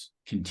 endurance,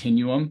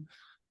 continuum.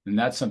 And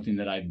that's something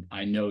that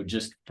I know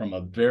just from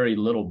a very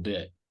little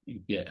bit,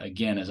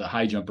 again, as a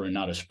high jumper and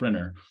not a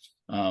sprinter.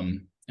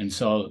 And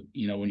so,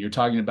 when you're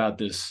talking about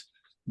this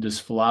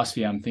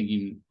philosophy, I'm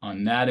thinking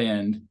on that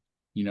end,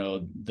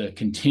 the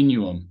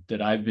continuum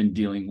that I've been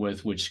dealing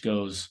with, which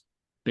goes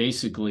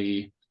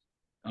basically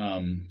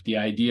the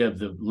idea of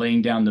the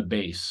laying down the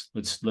base.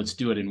 Let's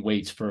do it in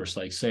weights first.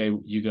 Like say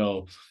you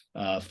go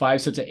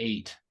 5 sets of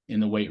 8 in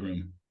the weight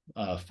room,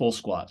 full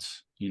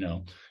squats,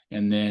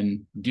 and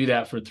then do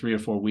that for 3 or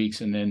 4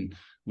 weeks. And then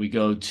we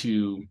go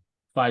to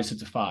 5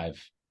 sets of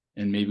 5,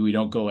 and maybe we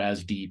don't go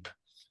as deep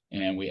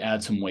and we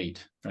add some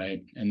weight,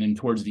 right? And then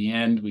towards the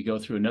end, we go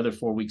through another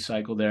 4-week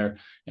cycle there.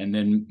 And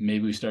then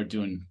maybe we start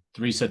doing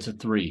 3 sets of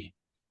 3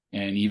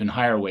 and even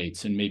higher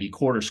weights and maybe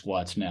quarter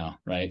squats now,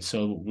 right?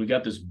 So we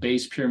got this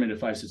base pyramid of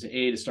 5 sets of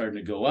 8 is starting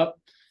to go up.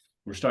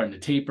 We're starting to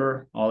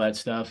taper, all that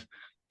stuff.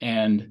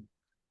 And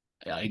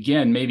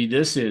again, maybe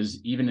this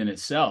is even in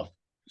itself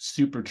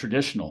super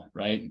traditional,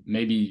 right?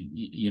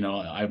 Maybe,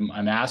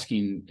 I'm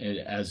asking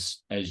as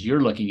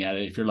you're looking at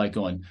it, if you're like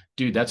going,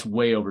 dude, that's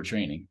way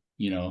overtraining,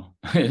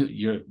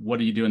 what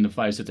are you doing the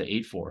 5 sets of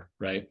 8 for,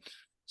 right?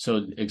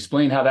 So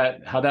explain how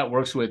that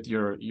works with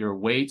your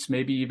weights,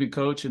 maybe even,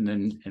 coach,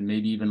 and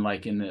maybe even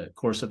like in the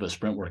course of a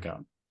sprint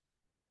workout.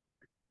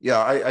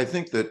 Yeah, I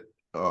think that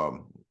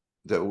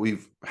that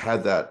we've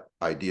had that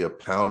idea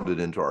pounded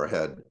into our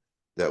head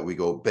that we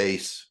go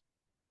base,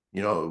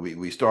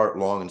 we start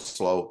long and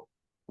slow,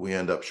 we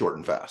end up short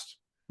and fast.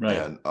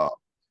 Right.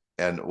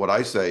 And what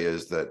I say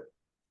is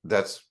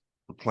that's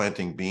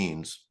planting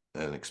beans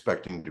and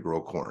expecting to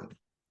grow corn.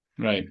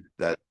 Right.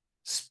 That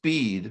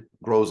speed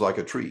grows like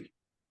a tree.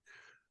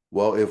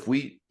 Well, if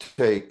we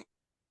take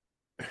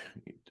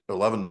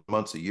 11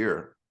 months a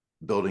year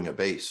building a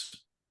base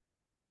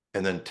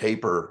and then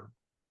taper,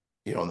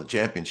 in the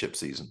championship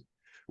season,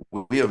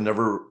 we have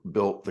never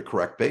built the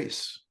correct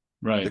base.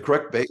 Right. The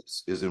correct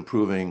base is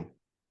improving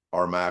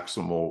our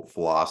maximal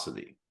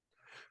velocity.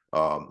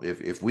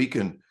 If we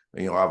can,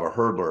 have a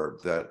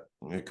hurdler that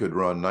it could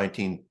run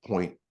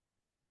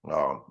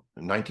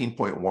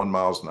 19.1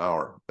 miles an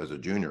hour as a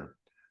junior,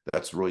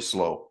 that's really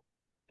slow.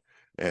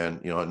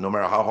 And, no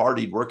matter how hard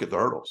he'd work at the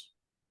hurdles,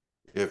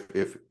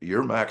 if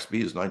your max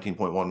speed is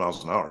 19.1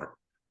 miles an hour,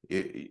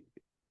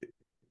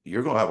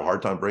 you're going to have a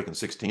hard time breaking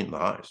 16 in the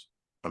highs.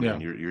 I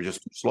mean, you're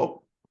just too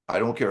slow. I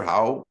don't care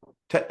how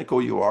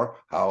technical you are,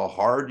 how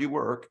hard you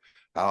work,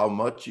 how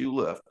much you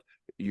lift,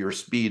 your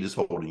speed is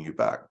holding you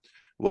back.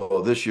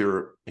 Well, this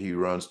year he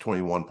runs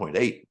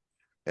 21.8,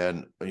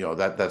 and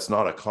that's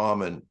not a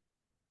common,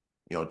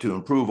 to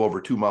improve over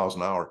 2 miles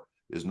an hour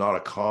is not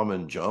a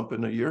common jump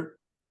in a year,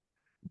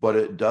 but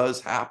it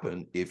does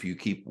happen if you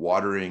keep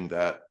watering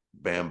that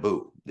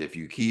bamboo. If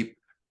you keep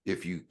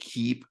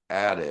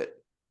at it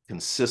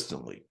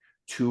consistently,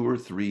 2 or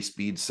 3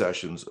 speed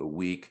sessions a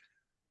week,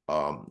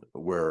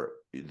 where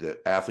the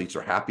athletes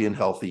are happy and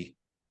healthy,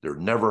 they're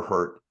never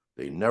hurt,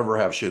 they never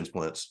have shin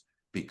splints,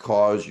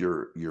 because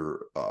your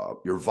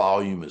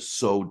volume is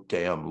so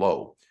damn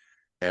low.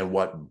 And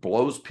what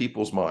blows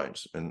people's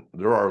minds, and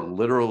there are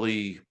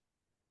literally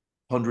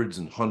hundreds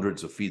and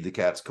hundreds of Feed the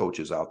Cats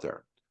coaches out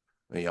there.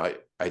 I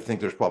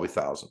think there's probably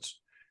thousands.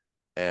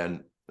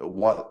 And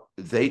what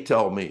they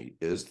tell me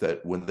is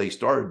that when they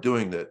started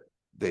doing that,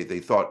 they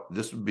thought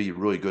this would be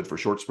really good for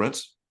short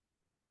sprints,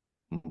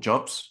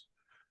 jumps,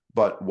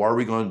 but what are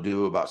we going to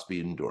do about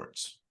speed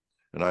endurance?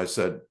 And I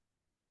said,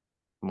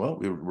 well,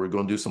 we're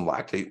going to do some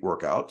lactate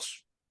workouts,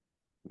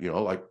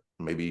 like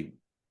maybe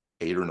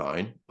 8 or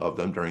 9 of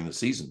them during the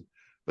season,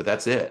 but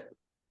that's it.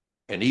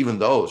 And even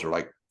those are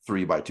like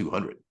 3 by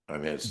 200. I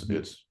mean,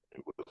 it's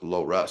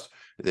low rest.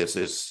 This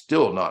is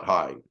still not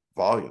high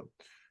volume.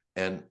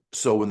 And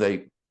so when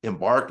they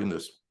embark in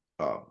this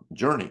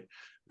journey,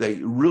 they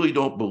really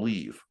don't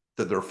believe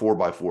that their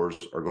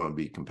 4x4s are going to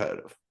be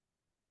competitive,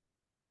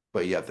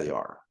 but yet they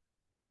are.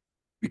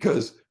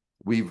 Because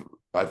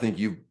I think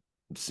you've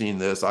seen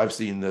this, I've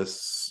seen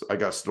this, I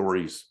got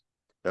stories,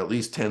 at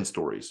least 10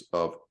 stories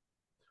of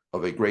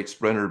a great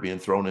sprinter being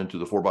thrown into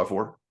the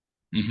 4x4,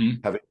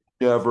 having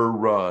never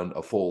run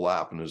a full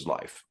lap in his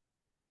life.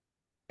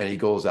 And he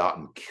goes out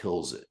and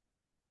kills it,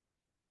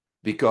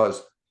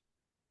 because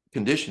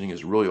conditioning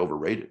is really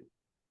overrated.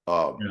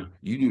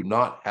 You do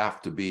not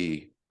have to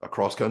be a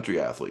cross-country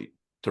athlete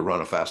to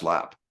run a fast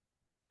lap.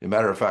 As a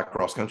matter of fact,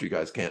 cross-country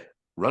guys can't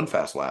run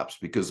fast laps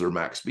because their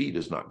max speed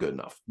is not good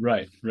enough.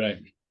 Right.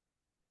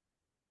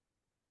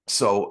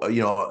 So,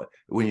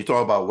 when you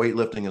talk about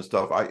weightlifting and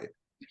stuff,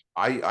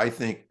 I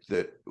think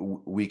that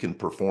we can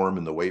perform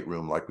in the weight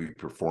room like we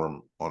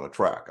perform on a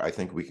track. I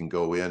think we can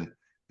go in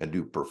and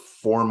do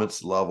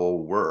performance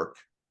level work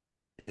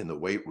in the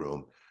weight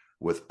room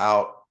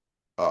without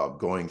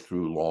going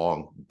through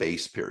long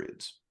base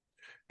periods.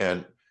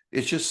 And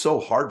it's just so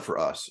hard for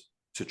us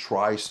to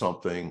try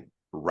something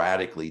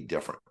radically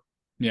different.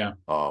 Yeah.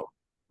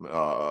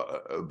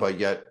 But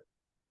yet,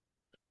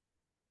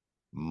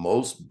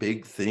 most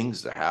big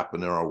things that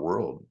happen in our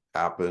world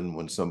happen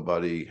when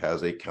somebody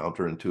has a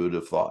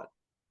counterintuitive thought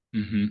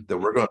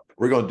that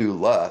we're going to do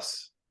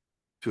less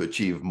to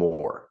achieve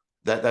more.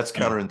 That's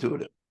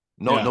counterintuitive.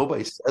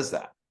 Nobody says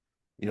that.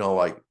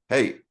 Like,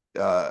 hey,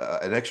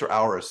 an extra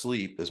hour of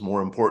sleep is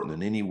more important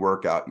than any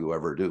workout you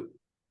ever do.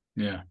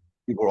 Yeah.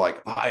 People are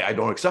like, I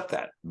don't accept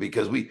that,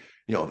 because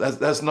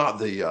that's not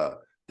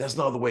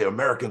the way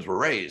Americans were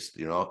raised.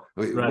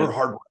 We're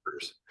hard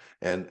workers.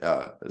 And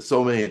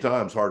so many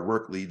times hard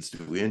work leads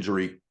to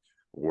injury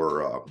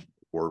or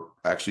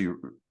actually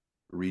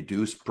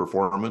reduced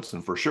performance.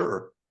 And for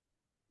sure,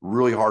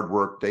 really hard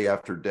work day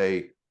after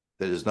day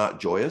that is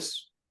not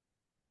joyous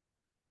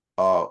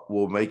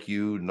will make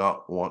you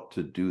not want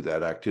to do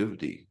that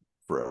activity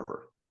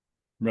forever.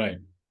 Right.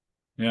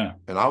 Yeah.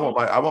 And I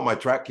want my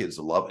track kids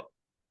to love it.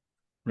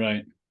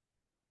 Right.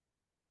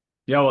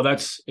 Yeah, well,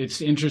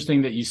 it's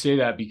interesting that you say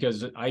that,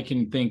 because I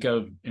can think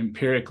of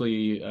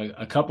empirically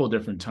a couple of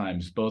different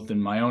times, both in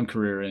my own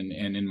career and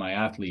in my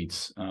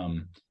athletes.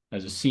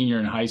 As a senior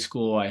in high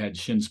school, I had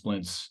shin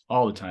splints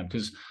all the time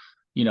because,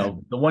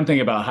 the one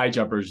thing about high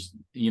jumpers,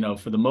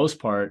 for the most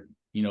part,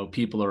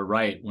 people are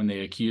right when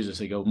they accuse us.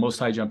 They go, most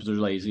high jumpers are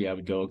lazy. I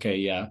would go, okay,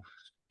 yeah.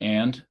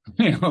 And,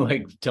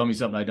 like, tell me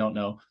something I don't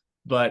know.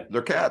 But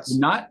they're cats.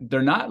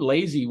 They're not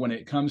lazy when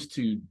it comes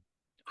to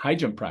high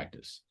jump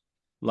practice.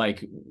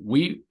 Like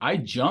I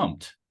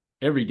jumped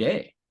every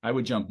day. I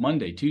would jump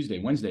Monday, Tuesday,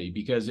 Wednesday,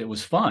 because it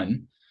was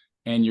fun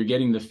and you're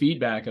getting the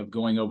feedback of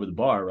going over the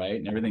bar, right?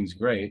 And everything's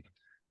great.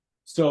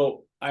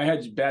 So I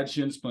had bad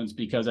shin splints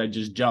because I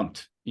just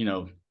jumped,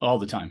 all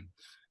the time.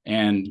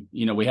 And,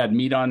 we had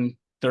meet on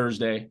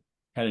Thursday,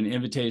 had an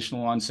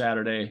invitational on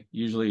Saturday,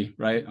 usually,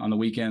 right, on the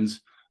weekends.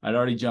 I'd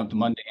already jumped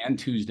Monday and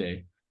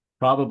Tuesday.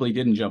 Probably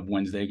didn't jump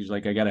Wednesday because,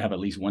 like, I got to have at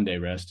least one day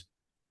rest.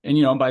 And,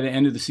 by the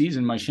end of the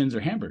season, my shins are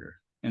hamburger.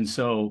 And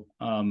so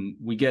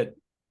we get,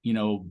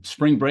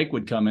 spring break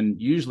would come, and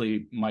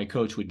usually my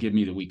coach would give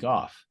me the week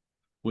off,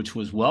 which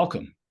was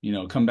welcome.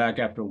 Come back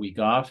after a week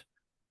off,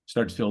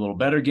 start to feel a little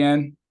better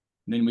again.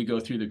 And then we go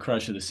through the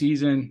crush of the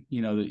season.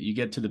 You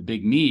get to the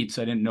big meets.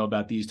 I didn't know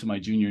about these to my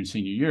junior and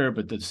senior year,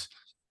 but that's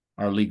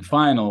our league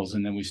finals.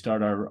 And then we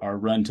start our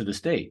run to the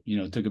state.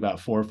 It took about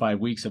 4 or 5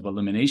 weeks of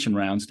elimination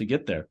rounds to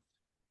get there.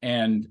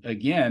 And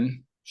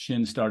again,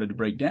 shins started to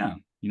break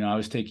down. I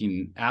was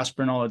taking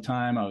aspirin all the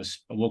time. I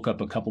woke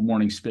up a couple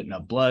mornings spitting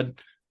up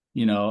blood,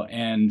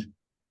 and,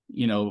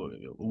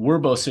 we're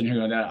both sitting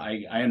here going,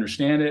 I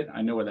understand it.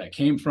 I know where that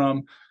came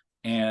from.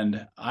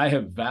 And I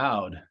have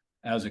vowed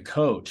as a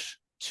coach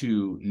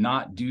to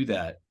not do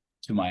that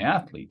to my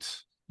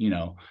athletes,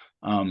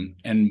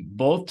 and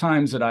both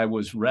times that I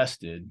was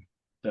rested,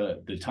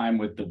 the time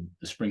with the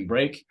spring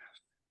break,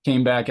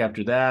 came back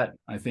after that.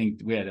 I think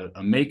we had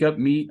a makeup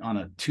meet on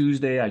a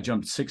Tuesday. I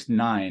jumped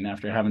 6'9"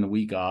 after having a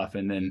week off.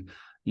 And then,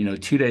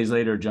 2 days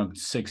later, jumped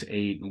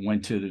 6'8" and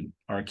went to the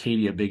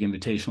Arcadia big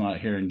invitational out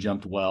here and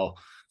jumped well.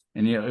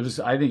 And,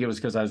 I think it was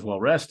because I was well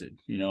rested,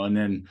 and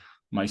then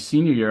my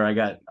senior year,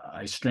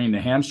 I strained the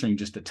hamstring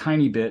just a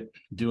tiny bit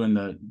doing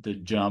the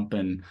jump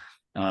and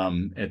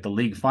at the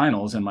league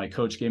finals. And my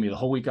coach gave me the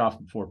whole week off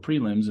before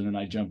prelims. And then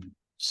I jumped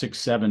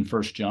 6'7"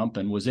 first jump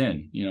and was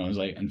in, it was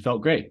like, and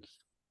felt great.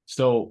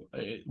 So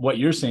what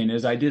you're saying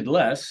is I did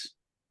less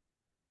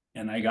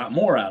and I got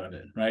more out of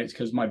it, right? It's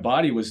because my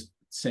body was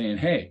saying,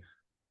 hey,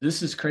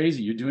 this is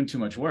crazy. You're doing too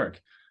much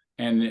work.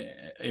 And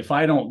if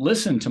I don't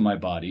listen to my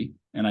body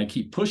and I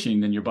keep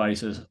pushing, then your body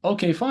says,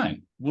 okay,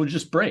 fine, we'll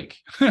just break.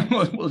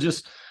 we'll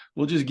just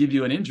give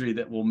you an injury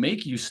that will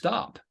make you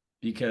stop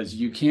because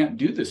you can't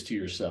do this to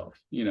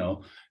yourself,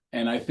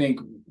 And I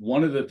think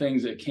one of the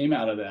things that came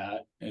out of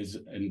that is,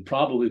 and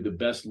probably the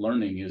best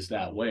learning is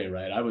that way,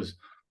 right?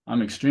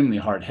 I'm extremely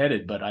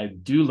hard-headed, but I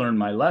do learn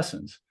my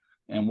lessons.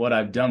 And what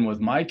I've done with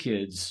my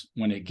kids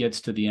when it gets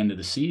to the end of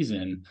the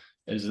season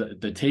is that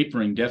the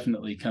tapering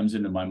definitely comes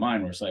into my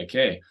mind where it's like,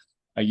 hey,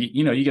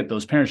 you get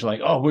those parents who are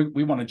like, oh,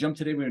 we want to jump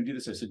today. We're going to do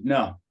this. I said,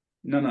 no,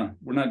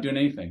 we're not doing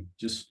anything.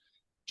 Just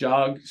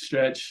jog,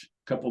 stretch,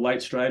 a couple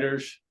light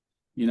striders,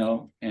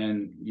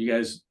 and you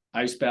guys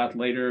ice bath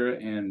later.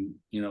 And,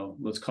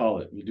 let's call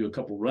it. We do a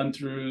couple run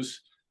throughs.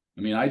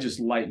 I mean, I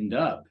just lightened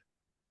up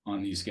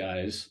on these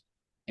guys.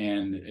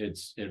 And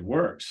it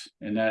works.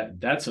 And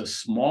that's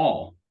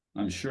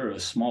I'm sure a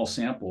small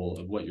sample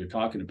of what you're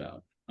talking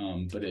about.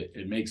 But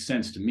it makes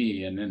sense to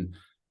me. And then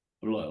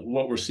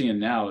what we're seeing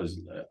now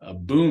is a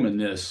boom in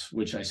this,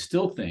 which I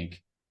still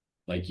think,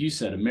 like you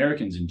said,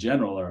 Americans in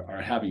general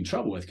are having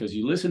trouble with, because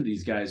you listen to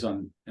these guys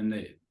and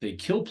they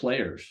kill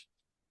players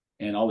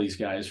and all these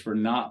guys for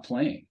not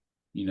playing.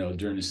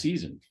 during the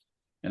season.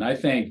 And I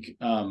think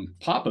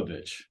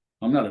Popovich,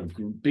 I'm not a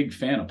big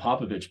fan of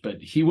Popovich,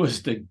 but he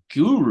was the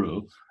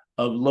guru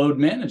of load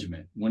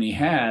management when he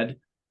had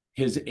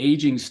his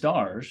aging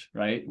stars,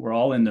 right? We're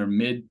all in their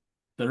mid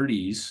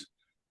 30s.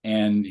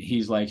 And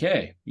he's like,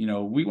 hey,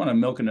 we want to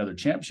milk another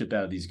championship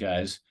out of these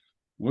guys.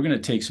 We're going to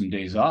take some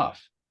days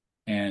off.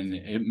 And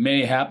it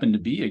may happen to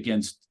be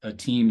against a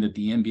team that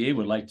the NBA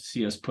would like to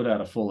see us put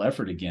out a full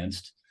effort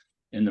against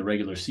in the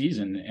regular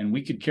season. And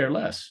we could care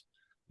less.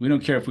 We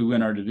don't care if we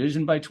win our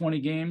division by 20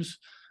 games.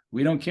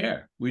 We don't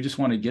care. We just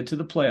want to get to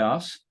the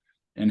playoffs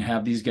and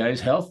have these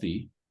guys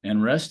healthy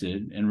and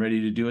rested and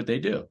ready to do what they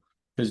do,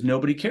 because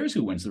nobody cares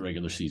who wins the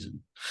regular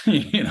season.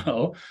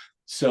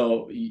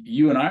 So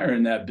you and I are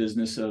in that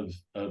business of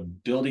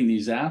building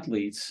these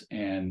athletes,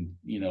 and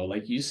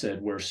like you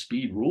said, where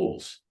speed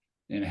rules,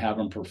 and have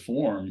them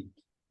perform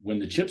when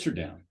the chips are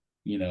down,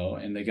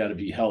 and they got to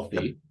be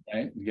healthy,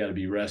 right? You got to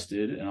be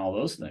rested and all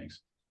those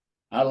things.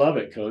 I love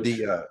it, Coach.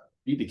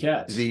 Beat the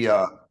Cats.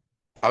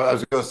 I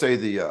was going to say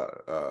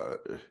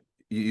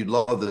you'd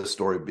love this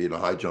story being a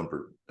high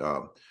jumper.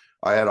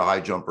 I had a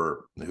high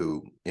jumper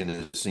who, in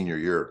his senior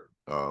year,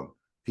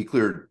 he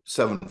cleared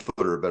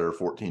 7-footer better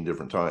 14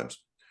 different times,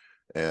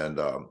 and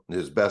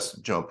his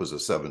best jump was a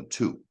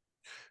 7.2.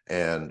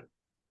 And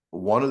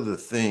one of the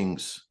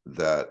things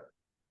that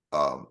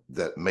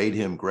made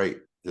him great,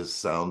 this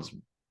sounds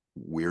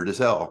weird as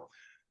hell,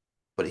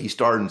 but he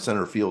started in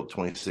center field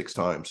 26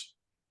 times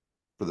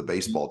for the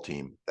baseball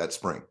team that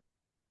spring,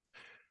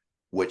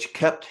 which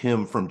kept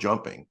him from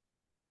jumping.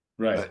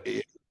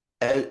 Right.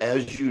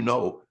 As you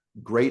know,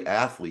 great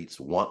athletes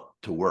want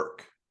to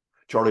work.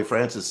 Charlie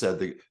Francis said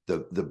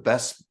the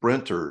best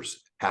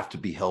sprinters have to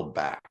be held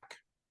back.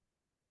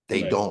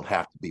 They don't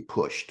have to be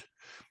pushed.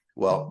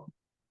 Well,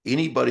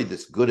 anybody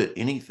that's good at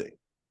anything,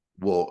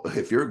 well,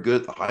 if you're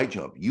good at the high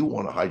jump, you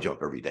want a high jump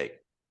every day.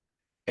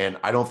 And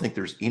I don't think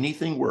there's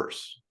anything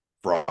worse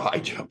for a high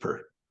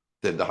jumper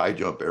than the high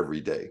jump every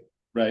day.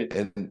 Right.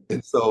 And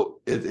so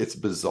it's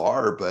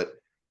bizarre, but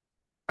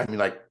I mean,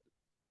 like,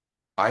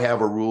 I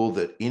have a rule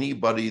that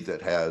anybody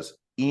that has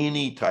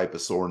any type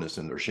of soreness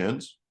in their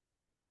shins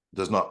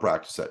does not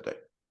practice that day.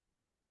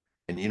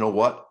 And you know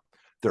what?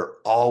 They're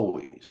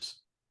always,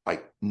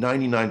 like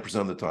 99%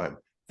 of the time,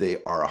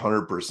 they are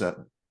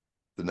 100%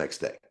 the next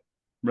day.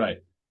 Right.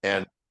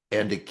 And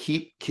to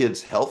keep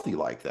kids healthy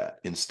like that,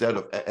 instead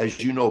of,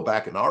 as you know,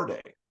 back in our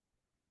day,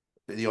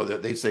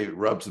 they say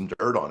rub some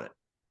dirt on it.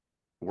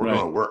 We're going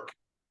to work.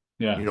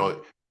 Yeah.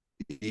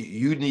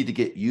 You need to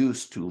get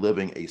used to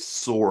living a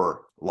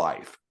sore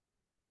life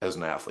as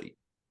an athlete.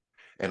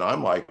 And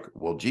I'm like,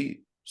 well,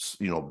 gee,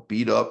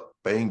 beat up,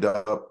 banged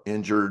up,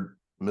 injured,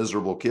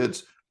 miserable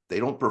kids, they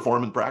don't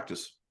perform in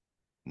practice,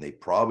 and they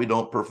probably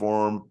don't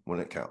perform when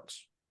it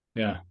counts.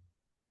 Yeah.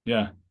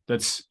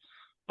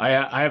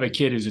 I have a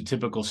kid who's a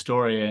typical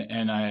story,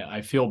 and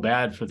I feel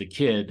bad for the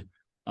kid.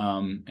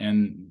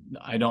 And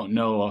I don't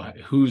know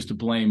who's to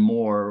blame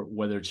more,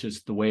 whether it's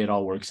just the way it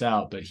all works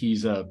out, but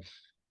he's a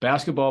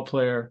basketball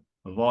player,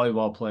 a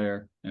volleyball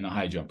player, and a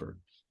high jumper.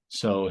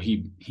 So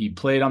he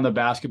played on the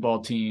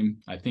basketball team.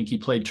 I think he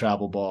played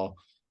travel ball,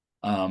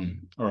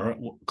 or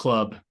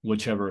club,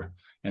 whichever.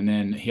 And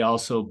then he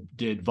also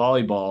did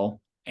volleyball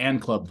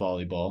and club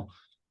volleyball.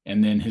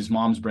 And then his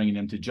mom's bringing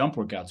him to jump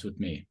workouts with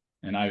me.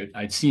 And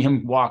I'd see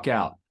him walk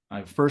out.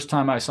 First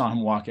time I saw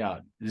him walk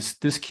out,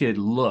 this kid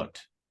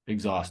looked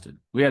exhausted.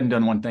 We hadn't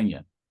done one thing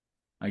yet.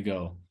 I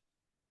go,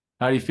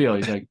 how do you feel?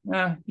 He's like,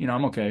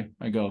 I'm okay.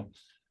 I go,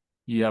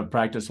 you have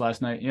practice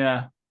last night?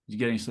 Yeah. Did you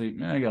get any sleep?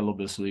 Yeah, I got a little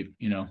bit of sleep,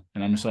 And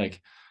I'm just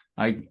like,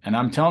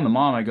 I'm telling the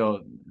mom, I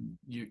go,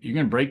 you're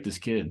going to break this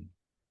kid.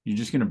 You're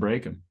just going to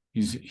break him.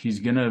 He's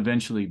going to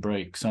eventually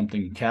break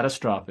something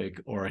catastrophic,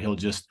 or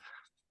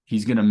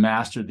he's going to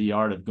master the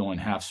art of going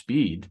half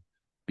speed,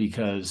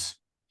 because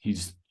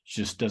he's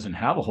just doesn't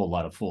have a whole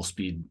lot of full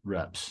speed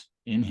reps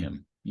in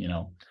him,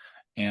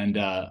 And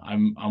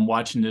I'm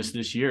watching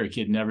this year. A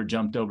kid never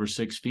jumped over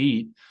 6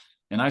 feet,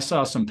 and I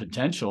saw some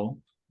potential,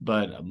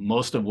 but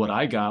most of what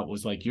I got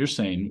was, like you're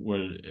saying,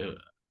 were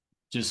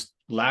just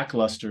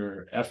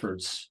lackluster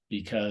efforts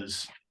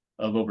because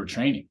of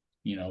overtraining.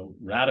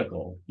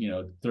 Radical.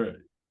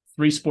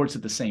 3 sports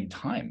at the same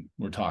time.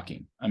 We're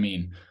talking. I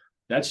mean,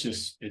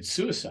 it's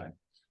suicide.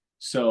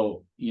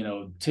 So,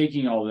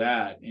 taking all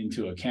that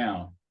into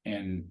account,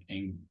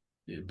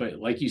 but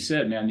like you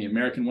said, man, the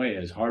American way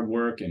is hard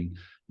work and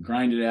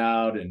grind it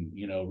out, and,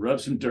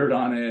 rub some dirt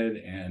on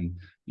it. And,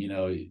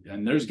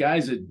 and there's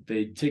guys that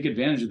they take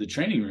advantage of the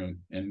training room,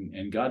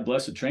 and God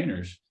bless the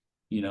trainers,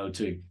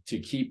 to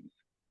keep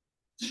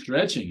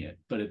stretching it.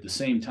 But at the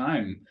same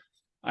time,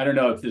 I don't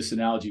know if this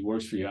analogy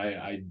works for you.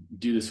 I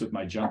do this with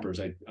my jumpers.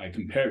 I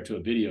compare it to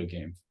a video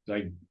game.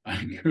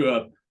 I grew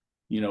up,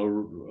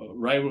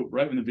 right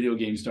when the video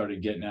game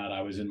started getting out,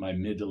 I was in my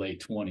mid to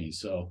late 20s.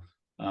 So,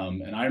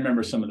 and I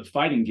remember some of the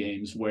fighting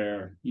games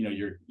where,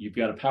 you've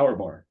got a power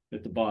bar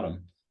at the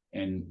bottom,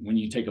 and when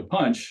you take a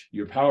punch,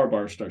 your power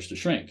bar starts to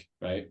shrink,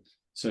 right?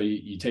 So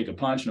you take a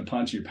punch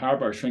and your power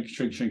bar shrink,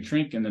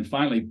 and then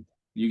finally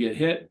you get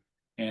hit,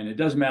 And it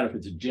doesn't matter if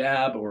it's a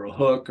jab or a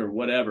hook or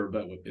whatever,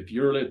 but if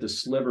you're at the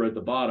sliver at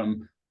the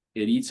bottom,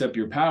 it eats up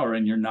your power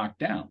and you're knocked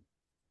down.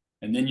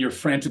 And then you're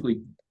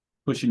frantically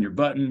pushing your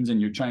buttons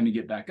and you're trying to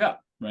get back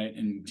up, right?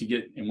 And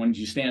when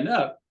you stand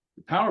up,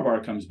 the power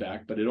bar comes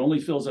back, but it only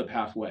fills up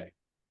halfway.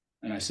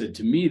 And I said,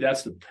 to me,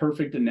 that's the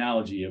perfect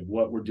analogy of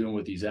what we're doing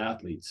with these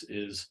athletes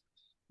is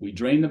we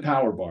drain the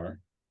power bar,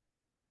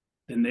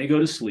 then they go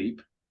to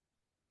sleep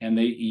and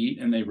they eat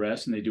and they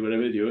rest and they do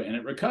whatever they do and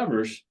it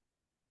recovers,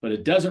 but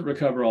it doesn't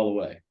recover all the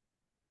way.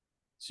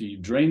 So you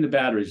drain the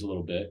batteries a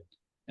little bit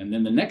and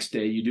then the next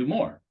day you do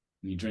more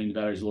and you drain the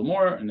batteries a little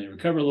more and they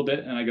recover a little bit.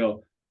 And I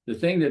go, the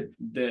thing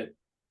that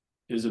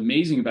is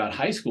amazing about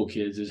high school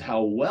kids is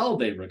how well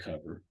they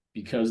recover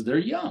because they're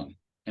young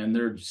and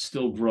they're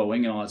still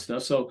growing and all that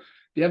stuff. So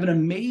they have an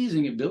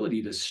amazing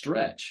ability to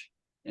stretch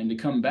and to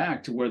come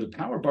back to where the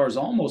power bar is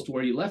almost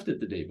where you left it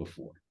the day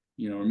before,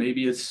 or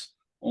maybe it's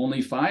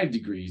only 5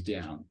 degrees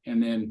down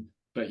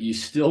but you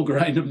still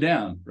grind them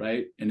down,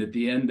 right? And at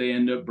the end, they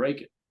end up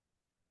breaking.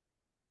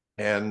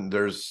 And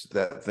there's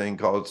that thing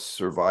called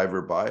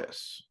survivor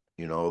bias,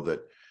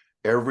 that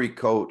every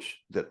coach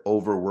that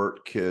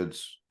overworked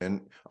kids,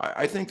 and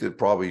I think that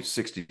probably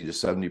 60 to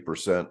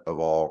 70% of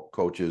all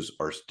coaches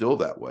are still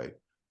that way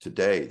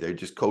today. They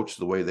just coach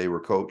the way they were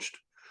coached.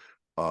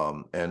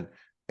 And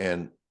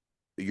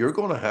you're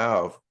going to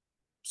have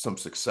some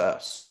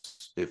success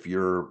if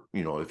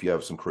if you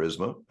have some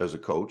charisma as a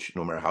coach,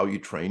 no matter how you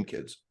train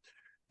kids.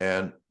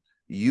 And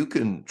you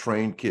can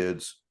train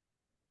kids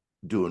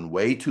doing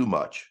way too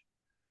much,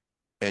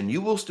 and you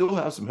will still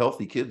have some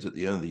healthy kids at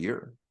the end of the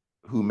year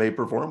who may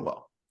perform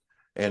well.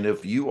 And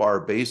if you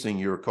are basing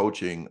your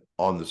coaching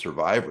on the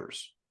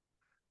survivors,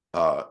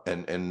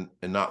 and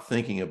not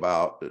thinking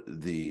about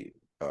the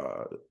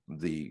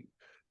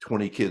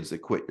 20 kids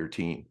that quit your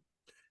team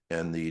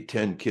and the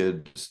 10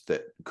 kids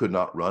that could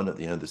not run at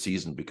the end of the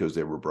season because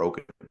they were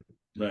broken,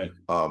 right?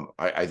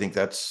 I think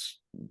that's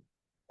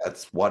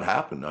what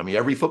happened. I mean,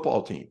 every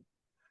football team,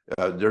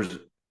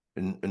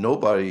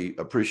 nobody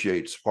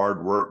appreciates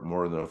hard work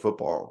more than a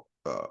football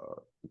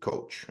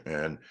coach.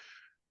 And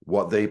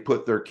what they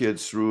put their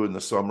kids through in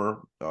the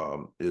summer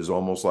is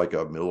almost like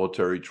a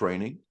military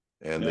training.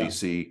 And they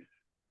see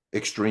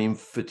extreme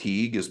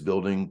fatigue as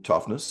building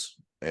toughness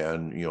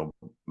and,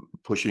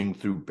 pushing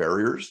through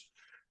barriers.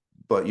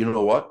 But you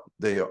know what?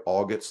 They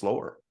all get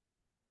slower.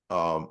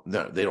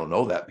 They don't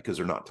know that because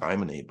they're not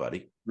timing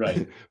anybody.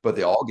 Right. But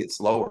they all get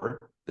slower.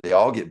 They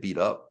all get beat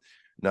up.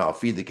 Now,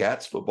 Feed the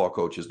Cats football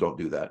coaches don't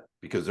do that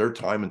because they're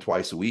timing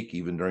twice a week,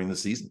 even during the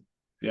season.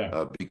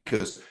 Yeah.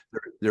 Because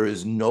there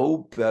is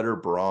no better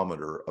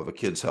barometer of a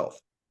kid's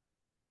health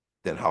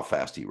than how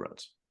fast he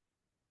runs.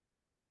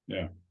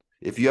 Yeah.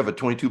 If you have a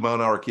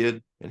 22-mile-an-hour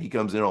kid and he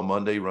comes in on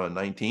Monday running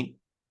 19,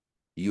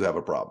 you have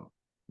a problem.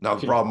 Now,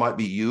 the problem might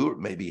be you, it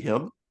may be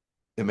him,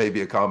 it may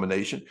be a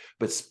combination,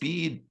 but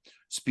speed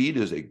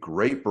is a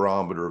great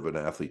barometer of an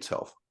athlete's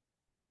health.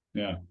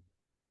 Yeah.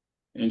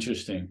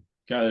 Interesting.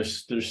 God,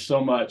 there's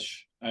so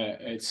much.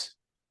 It's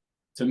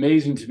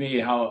amazing to me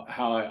how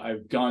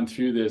I've gone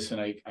through this, and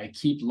I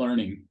keep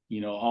learning,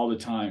 all the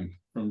time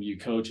from you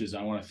coaches.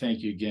 I want to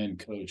thank you again,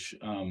 Coach,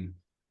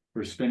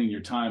 for spending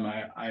your time.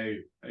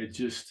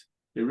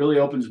 It really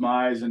opens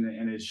my eyes, and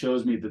it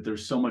shows me that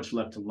there's so much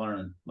left to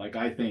learn. Like,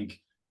 I think,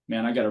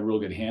 man, I got a real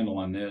good handle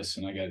on this,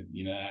 and I got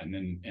that,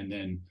 and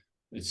then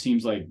it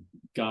seems like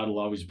God will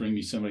always bring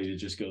me somebody that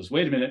just goes,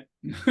 wait a minute,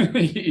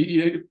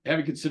 you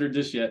haven't considered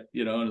this yet,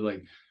 and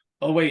like,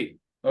 oh wait,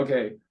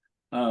 okay.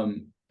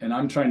 And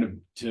I'm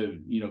trying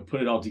to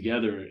put it all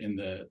together in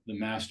the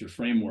master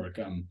framework.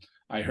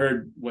 I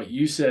heard what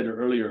you said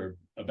earlier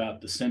about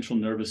the central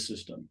nervous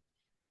system.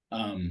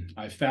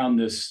 I find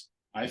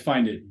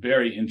it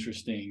very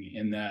interesting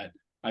in that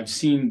I've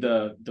seen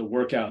the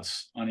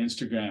workouts on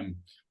Instagram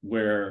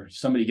where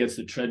somebody gets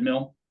the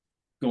treadmill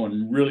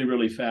going really,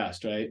 really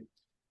fast, right?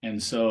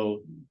 And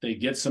so they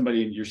get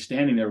somebody and you're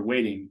standing there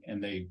waiting,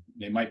 and they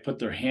might put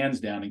their hands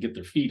down and get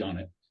their feet on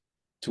it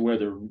to where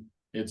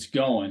it's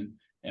going.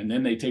 And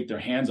then they take their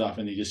hands off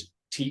and they just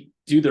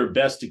do their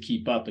best to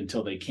keep up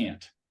until they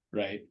can't,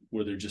 right?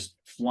 Where they're just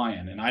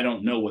flying. And I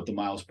don't know what the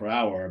miles per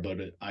hour are, but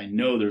I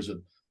know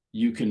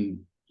you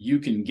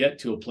can get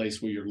to a place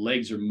where your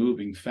legs are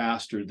moving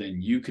faster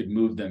than you could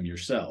move them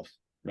yourself,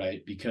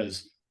 right?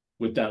 Because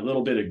with that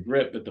little bit of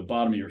grip at the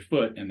bottom of your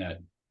foot and that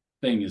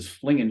thing is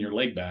flinging your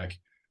leg back,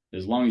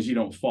 as long as you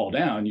don't fall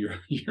down,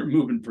 you're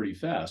moving pretty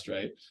fast,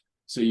 right?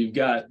 So you've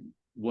got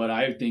what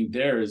I think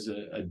there is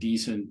a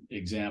decent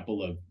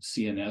example of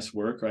CNS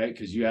work, right?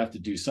 Because you have to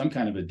do some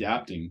kind of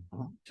adapting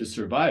to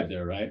survive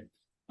there, right?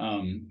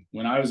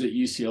 When I was at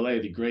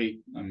UCLA,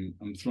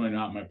 I'm throwing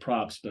out my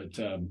props, but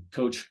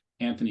Coach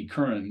Anthony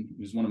Curran,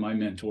 who's one of my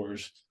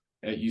mentors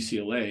at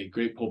UCLA,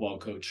 great pole vault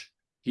coach.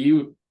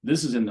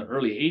 This is in the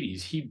early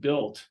 80s. He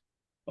built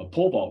a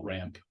pole vault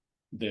ramp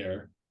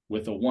there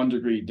with a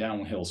 1-degree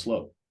downhill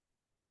slope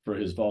for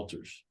his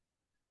vaulters.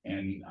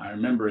 And I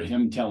remember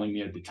him telling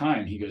me at the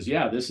time, he goes,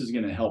 yeah, this is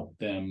going to help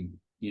them,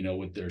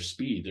 with their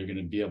speed. They're going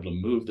to be able to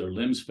move their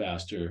limbs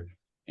faster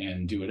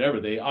and do whatever.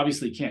 They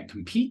obviously can't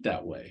compete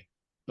that way,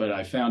 but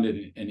I found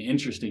it an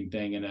interesting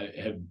thing, and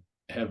I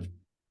have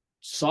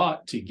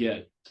sought to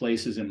get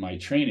places in my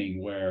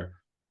training where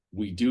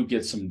we do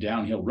get some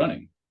downhill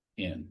running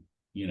in,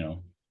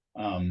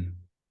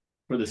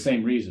 for the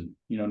same reason,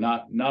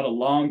 not a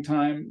long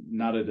time,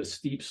 not at a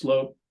steep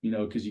slope,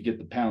 because you get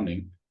the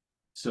pounding.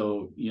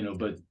 So,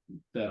 but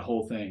that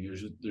whole thing,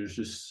 there's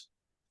just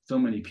so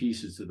many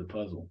pieces to the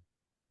puzzle.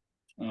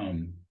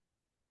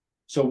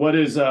 So what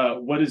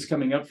is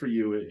coming up for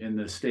you in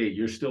the state?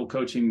 You're still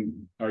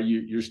coaching.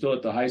 You're still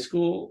at the high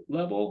school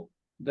level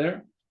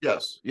there?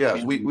 Yes.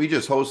 We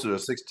just hosted a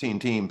 16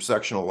 team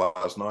sectional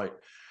last night.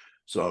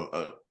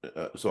 So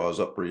so I was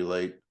up pretty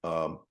late.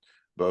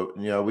 But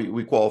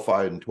we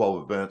qualified in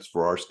 12 events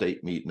for our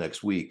state meet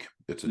next week.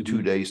 It's a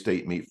 2-day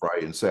state meet,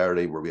 Friday and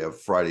Saturday, where we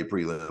have Friday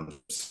prelims,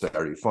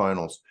 Saturday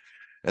finals.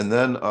 And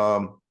then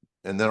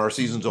our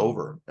season's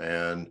over.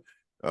 And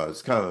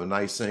it's kind of a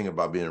nice thing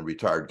about being a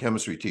retired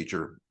chemistry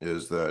teacher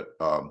is that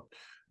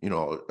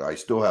I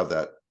still have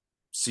that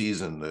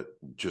season that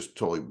just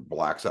totally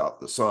blacks out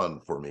the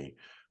sun for me.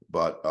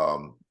 But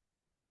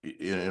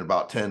in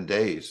about 10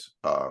 days,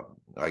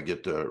 I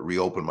get to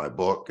reopen my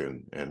book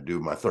and do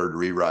my third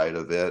rewrite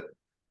of it.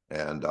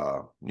 And,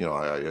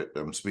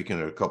 I'm speaking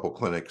at a couple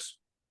clinics,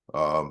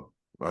 I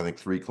think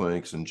 3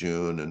 clinics in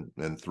June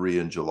and 3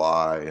 in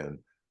July.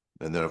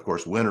 And then, of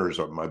course, winters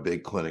are my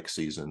big clinic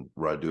season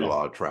where I do a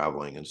lot of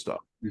traveling and stuff.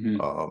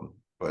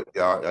 But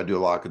yeah, I do a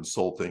lot of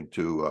consulting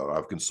too.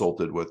 I've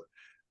consulted with,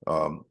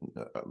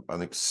 I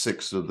think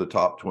 6 of the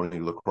top 20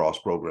 lacrosse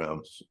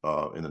programs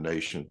in the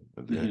nation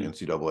at the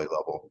NCAA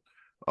level.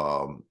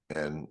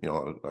 And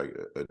like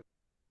a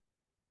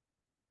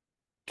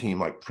team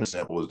like Prince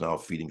Sample is now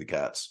feeding the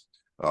cats.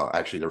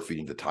 Actually, they're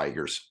feeding the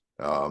tigers.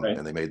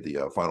 And they made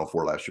the Final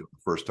Four last year,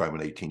 first time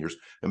in 18 years.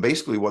 And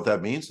basically, what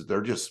that means is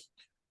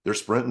they're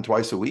sprinting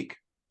twice a week,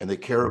 and they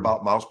care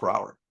about miles per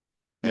hour.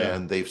 Yeah.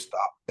 And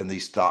they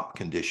stopped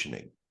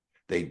conditioning.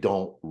 They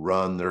don't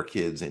run their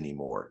kids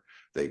anymore.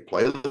 They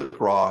play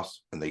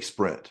lacrosse and they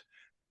sprint.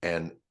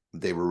 And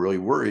they were really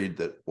worried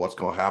that what's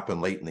going to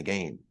happen late in the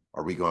game.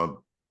 Are we going to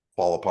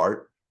fall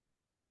apart?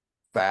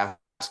 Fast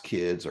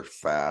kids are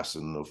fast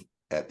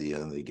at the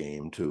end of the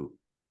game too.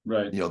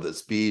 Right. The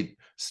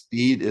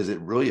speed is it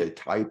really a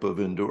type of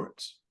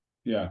endurance?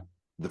 Yeah.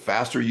 The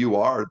faster you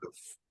are,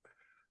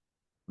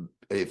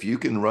 if you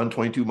can run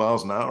 22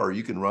 miles an hour,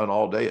 you can run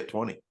all day at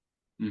 20.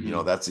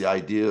 That's the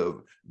idea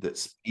of that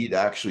speed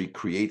actually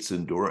creates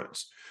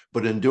endurance,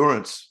 but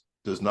endurance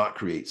does not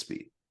create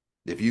speed.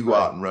 If you go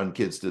out and run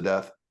kids to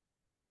death,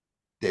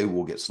 they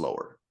will get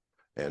slower.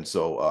 And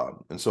so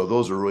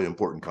those are really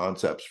important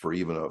concepts for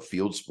even a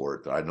field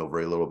sport that I know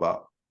very little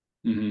about.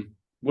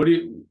 What do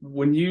you,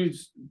 when you,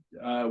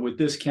 with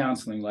this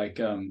counseling, like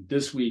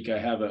this week, I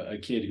have a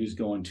kid who's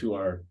going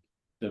to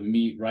the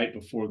meet right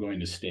before going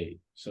to state.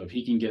 So if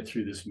he can get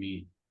through this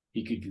meet,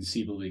 he could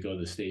conceivably go to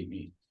the state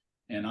meet.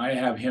 And I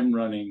have him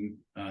running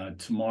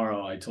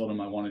tomorrow. I told him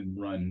I wanted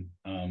to run,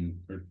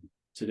 or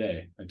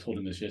today. I told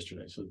him this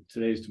yesterday. So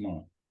today's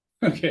tomorrow.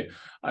 Okay.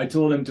 I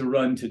told him to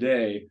run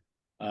today.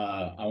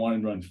 I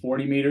wanted to run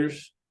 40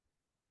 meters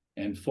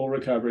and full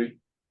recovery,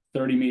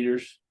 30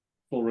 meters,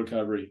 full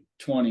recovery,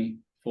 20,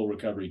 full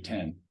recovery,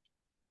 10.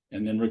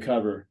 And then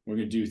recover. We're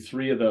going to do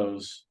 3 of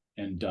those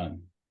and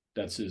done.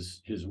 That's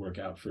his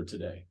workout for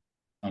today.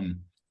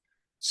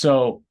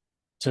 So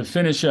to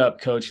finish up,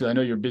 Coach, I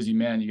know you're a busy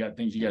man. You got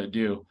things you got to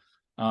do.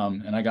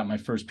 And I got my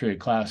first period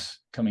class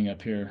coming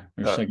up here,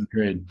 or second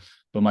period,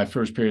 but my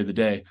first period of the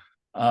day.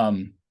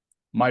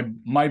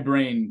 My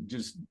brain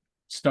just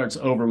starts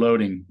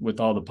overloading with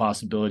all the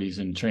possibilities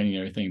and training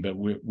and everything. But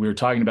we were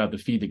talking about the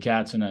feed the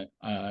cats, and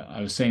I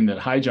was saying that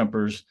high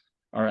jumpers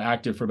are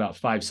active for about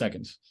 5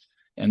 seconds,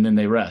 and then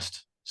they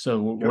rest.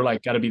 So we're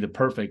like got to be the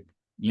perfect,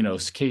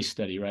 case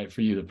study, right,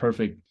 for you, the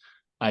perfect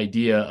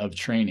idea of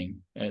training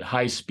at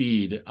high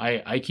speed.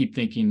 I keep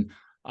thinking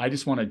I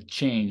just want to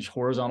change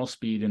horizontal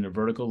speed into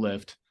vertical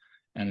lift,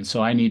 and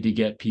so I need to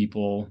get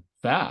people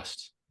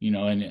fast,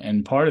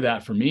 and part of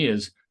that for me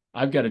is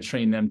I've got to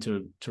train them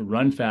to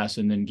run fast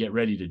and then get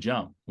ready to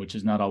jump, which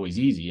is not always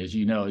easy. As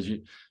you know, as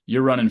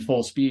you're running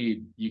full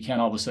speed, you can't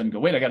all of a sudden go,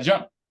 wait, I got to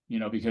jump,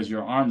 because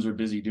your arms are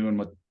busy doing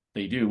what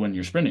they do when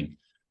you're sprinting.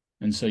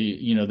 And so,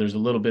 there's a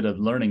little bit of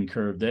learning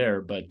curve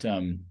there, but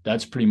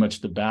that's pretty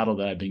much the battle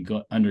that I've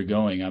been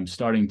undergoing. I'm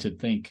starting to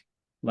think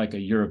like a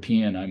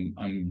European.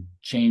 I'm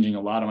changing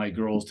a lot of my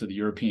girls to the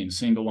European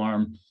single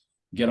arm,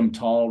 get them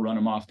tall, run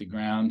them off the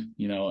ground,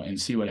 and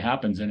see what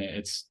happens. And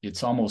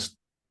it's almost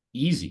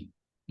easy.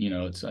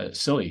 It's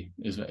silly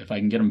is if I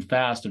can get them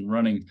fast and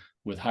running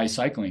with high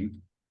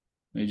cycling,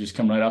 they just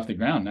come right off the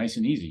ground, nice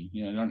and easy.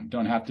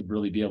 Don't have to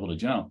really be able to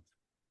jump,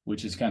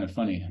 which is kind of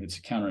funny. It's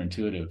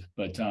counterintuitive,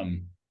 but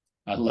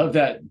I love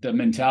the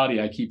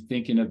mentality. I keep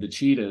thinking of the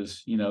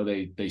cheetahs.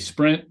 They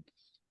sprint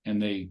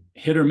and they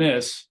hit or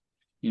miss.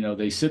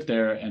 They sit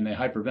there and they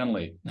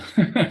hyperventilate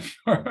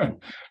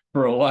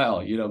for a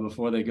while,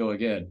 before they go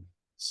again.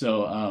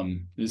 So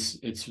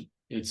it's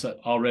it's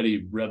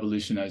already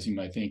revolutionizing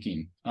my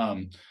thinking.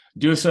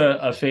 Do us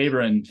a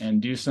favor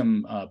and do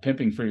some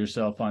pimping for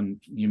yourself on,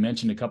 you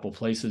mentioned a couple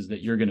places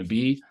that you're going to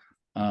be.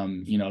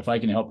 If I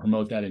can help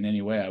promote that in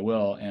any way, I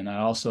will. And I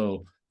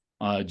also,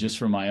 just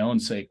for my own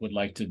sake, would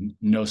like to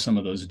know some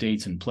of those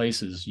dates and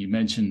places. You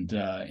mentioned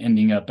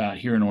ending up out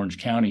here in Orange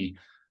County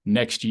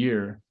next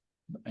year,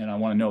 and I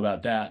want to know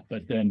about that.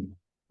 But then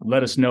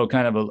let us know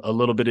kind of a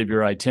little bit of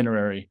your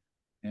itinerary.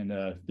 And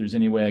if there's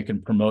any way I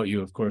can promote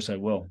you, of course I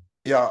will.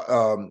 Yeah,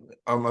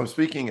 I'm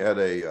speaking at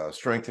a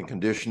strength and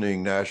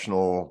conditioning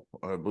national,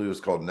 I believe it's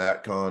called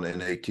NatCon,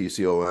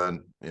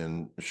 NATCON,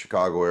 in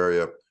Chicago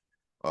area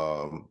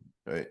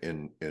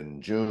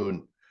in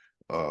June.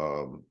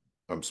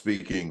 I'm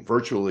speaking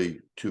virtually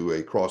to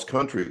a cross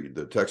country,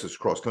 the Texas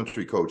cross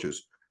country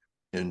coaches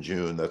in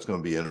June. That's going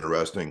to be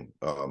interesting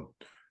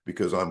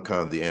because I'm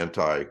kind of the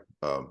anti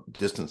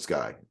distance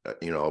guy,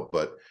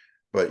 but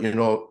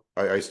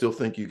I still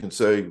think you can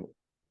stay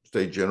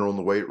general in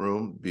the weight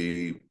room,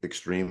 be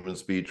extreme in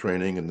speed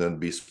training, and then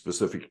be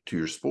specific to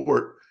your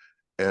sport.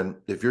 And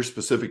if you're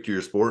specific to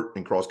your sport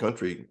in cross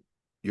country,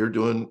 you're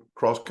doing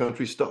cross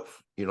country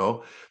stuff,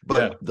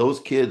 but those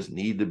kids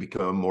need to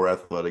become more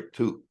athletic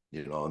too,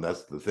 and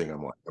that's the thing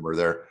I'm like, we're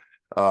there.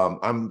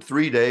 I'm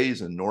 3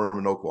 days in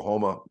Norman,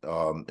 Oklahoma,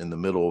 in the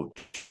middle of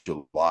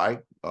July.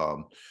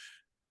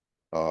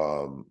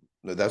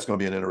 That's going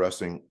to be an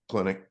interesting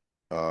clinic.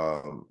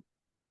 I'm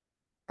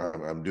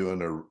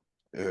doing a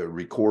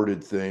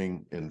recorded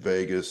thing in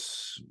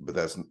Vegas, but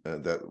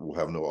that will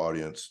have no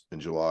audience in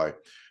July.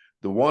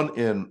 The one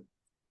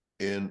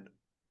in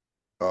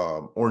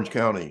Orange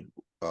County,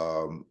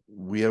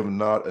 we have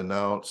not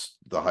announced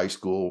the high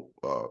school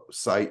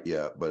site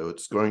yet, but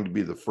it's going to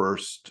be the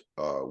first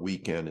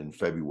weekend in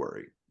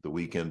February, the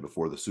weekend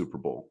before the Super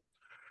Bowl.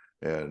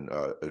 And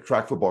a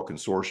track football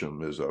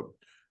consortium is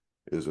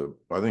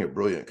I think a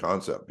brilliant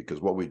concept,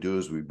 because what we do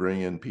is we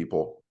bring in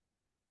people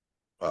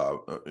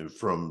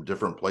from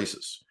different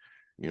places.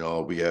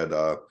 We had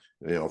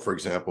for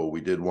example,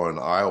 we did one in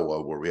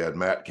Iowa where we had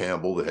Matt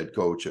Campbell, the head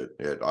coach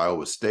at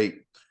Iowa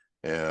State,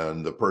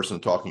 and the person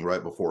talking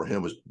right before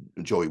him was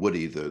Joey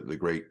Woody, the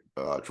great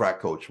track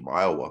coach from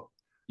Iowa.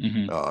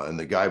 Mm-hmm. And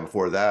the guy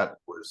before that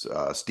was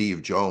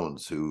Steve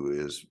Jones, who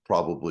is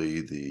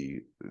probably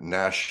the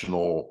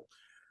national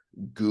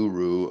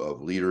guru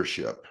of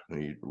leadership.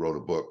 And he wrote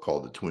a book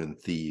called The Twin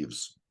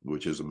Thieves,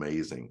 which is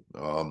amazing.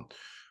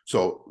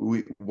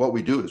 So what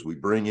we do is we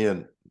bring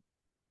in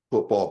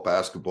football,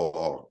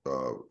 basketball,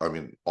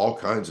 all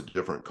kinds of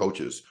different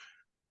coaches,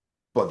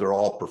 but they're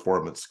all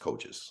performance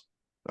coaches.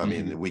 I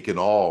mean, we can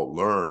all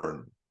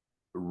learn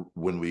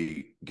when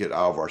we get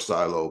out of our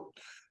silo,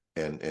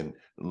 and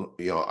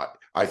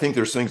I think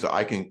there's things that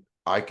I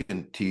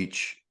can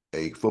teach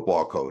a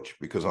football coach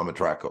because I'm a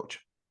track coach,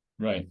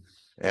 right?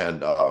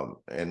 And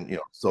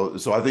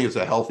so I think it's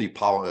a healthy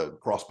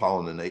cross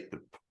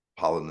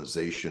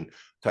pollination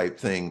type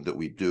thing that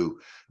we do,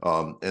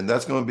 and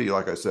that's going to be,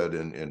 like I said,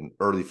 in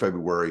early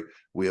February.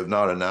 We have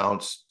not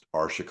announced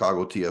our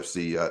Chicago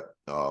TFC yet,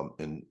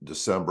 in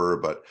December,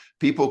 but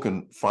people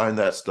can find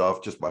that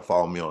stuff just by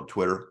following me on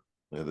Twitter.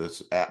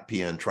 That's at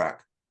PN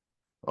Track,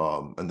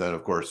 and then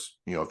of course,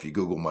 if you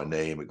Google my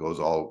name, it goes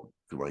all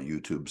to my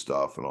YouTube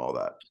stuff and all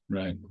that.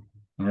 Right.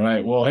 All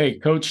right. Well, hey,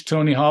 Coach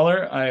Tony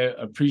Holler, I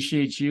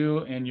appreciate you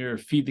and your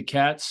Feed the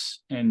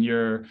Cats and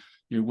your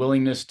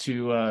willingness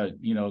to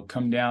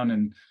come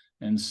down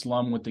and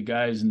slum with the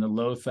guys in the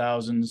low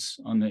thousands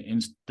on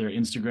their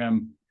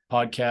Instagram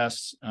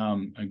podcasts.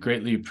 I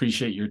greatly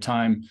appreciate your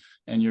time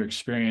and your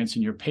experience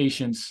and your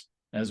patience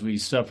as we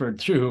suffered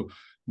through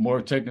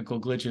more technical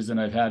glitches than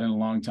I've had in a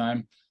long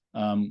time.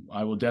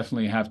 I will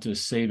definitely have to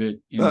save it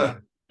in the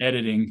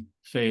editing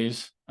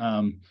phase,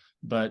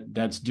 but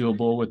that's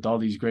doable with all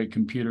these great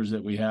computers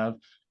that we have.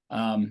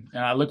 And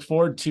I look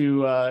forward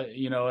to,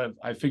 if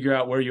I figure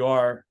out where you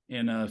are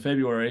in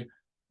February,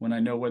 when I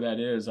know where that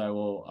is, I'm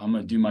going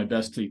to do my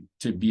best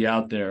to be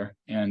out there,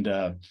 and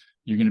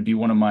you're going to be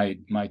one of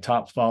my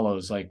top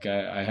follows. Like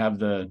I have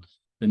the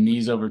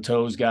knees over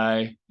toes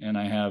guy, and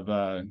I have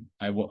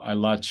I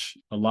watch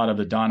a lot of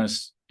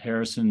Adonis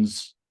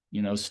Harrison's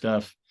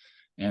stuff,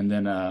 and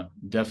then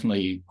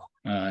definitely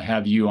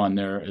have you on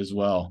there as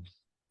well,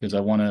 because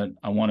I want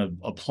to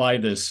apply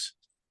this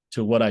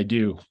to what I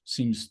do.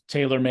 Seems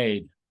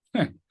tailor-made.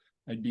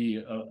 I'd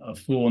be a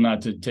fool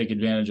not to take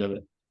advantage of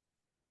it.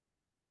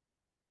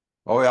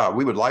 Oh yeah,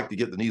 we would like to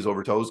get the knees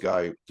over toes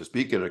guy to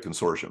speak at a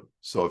consortium.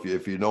 So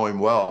if you know him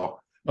well,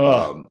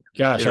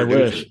 gosh, I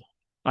wish.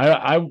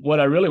 I what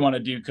I really want to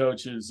do,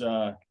 Coach, is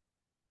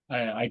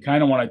I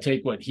kind of want to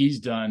take what he's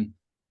done,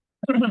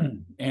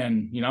 and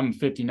I'm a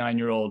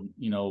 59-year-old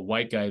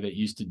white guy that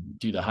used to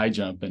do the high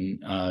jump,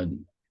 and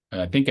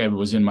I think I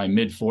was in my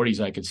mid 40s,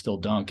 I could still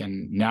dunk,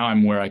 and now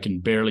I'm where I can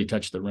barely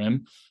touch the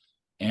rim,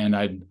 and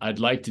I'd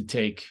like to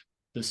take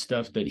the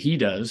stuff that he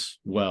does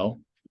well,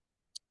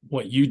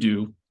 what you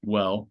do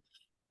well,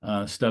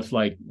 stuff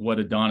like what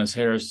Adonis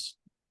Harrison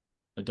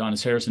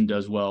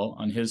does well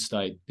on his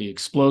site, the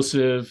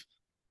explosive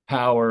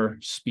power,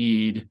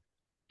 speed,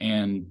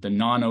 and the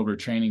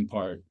non-overtraining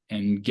part,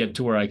 and get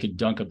to where I could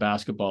dunk a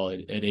basketball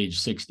at age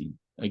 60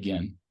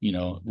 again,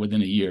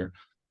 within a year.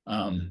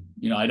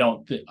 I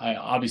don't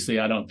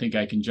think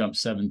I can jump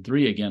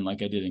 7'3" again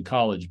like I did in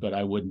college, but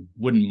I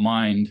wouldn't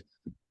mind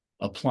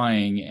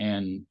applying.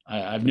 And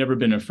I've never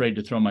been afraid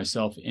to throw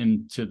myself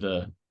into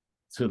the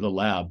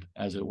lab,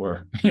 as it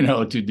were,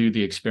 to do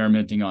the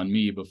experimenting on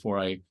me before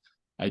I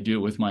do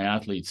it with my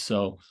athletes.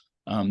 So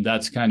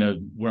that's kind of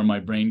where my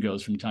brain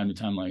goes from time to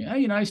time. Like,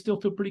 hey, I still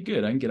feel pretty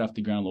good. I can get off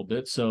the ground a little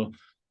bit. So,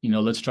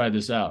 let's try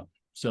this out.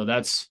 So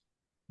that's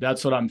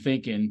what I'm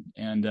thinking.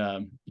 And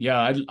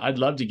I'd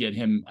love to get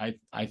him.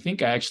 I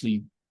think I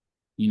actually,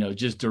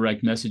 just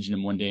direct messaged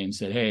him one day and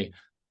said, hey,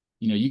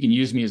 you can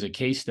use me as a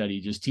case study.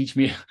 Just teach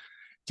me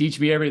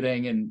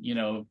everything, and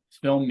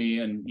film me,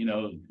 and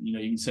you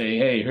can say,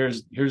 hey,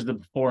 here's the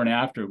before and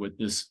after with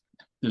this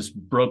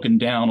broken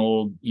down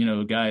old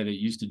guy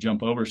that used to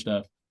jump over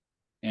stuff.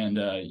 And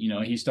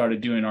he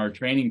started doing our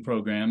training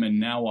program, and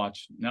now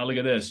look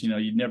at this.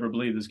 You'd never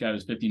believe this guy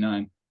was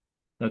 59.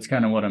 That's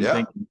kind of what I'm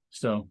thinking.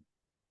 So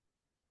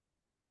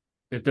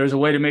if there's a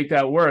way to make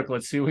that work,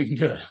 let's see if we can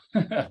do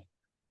it.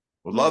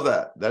 Would love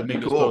that. That'd be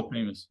Make us cool. both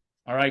famous.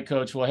 All right,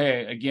 Coach. Well,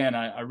 hey, again,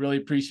 I really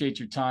appreciate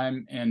your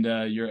time and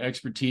your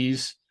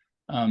expertise.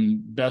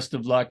 Best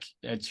of luck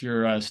at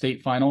your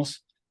state finals.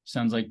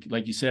 Sounds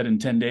like you said, in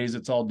 10 days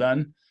it's all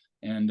done,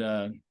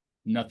 and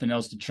nothing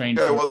else to train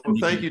for. Well,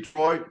 thank you,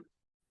 Troy.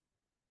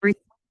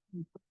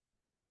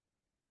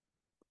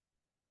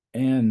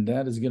 And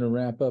that is going to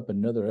wrap up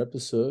another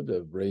episode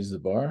of Raise the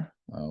Bar.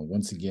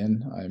 Once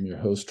again, I'm your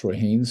host, Troy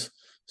Haynes,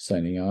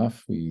 signing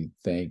off. We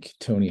thank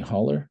Tony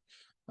Holler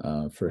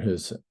for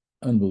his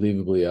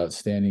unbelievably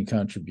outstanding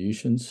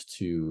contributions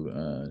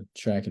to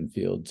track and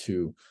field,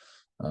 to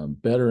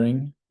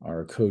bettering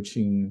our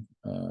coaching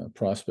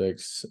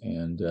prospects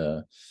and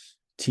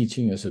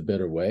teaching us a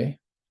better way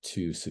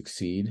to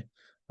succeed,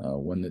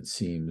 one that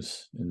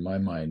seems, in my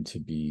mind, to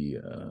be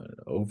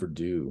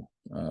overdue,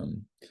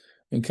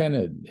 and kind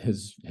of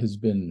has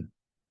been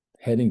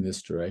heading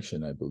this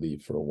direction, I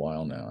believe, for a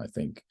while now. I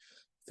think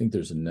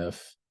there's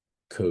enough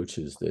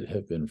coaches that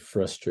have been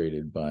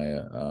frustrated by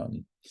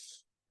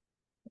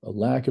a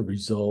lack of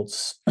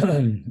results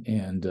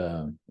and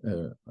a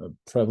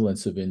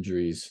prevalence of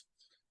injuries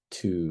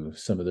to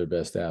some of their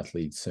best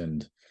athletes.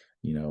 And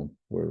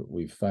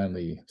we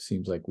finally,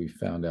 seems like we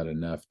found out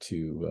enough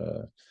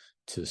to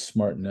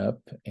smarten up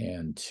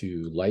and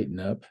to lighten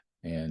up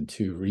and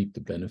to reap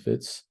the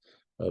benefits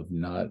of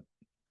not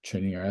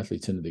training our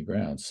athletes into the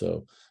ground.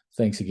 So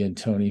thanks again,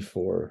 Tony,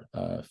 for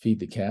Feed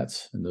the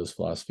Cats and those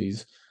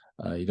philosophies.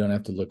 You don't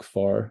have to look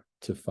far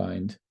to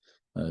find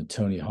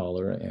Tony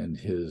Holler and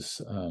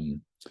his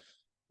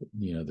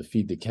the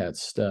Feed the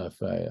Cats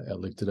stuff. I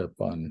looked it up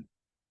on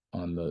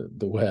the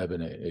web,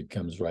 and it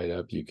comes right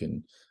up. You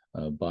can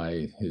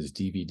buy his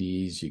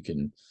DVDs. You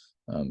can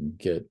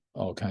get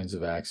all kinds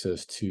of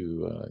access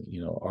to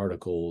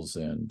articles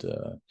and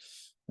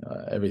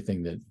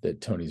everything that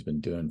Tony's been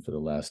doing for the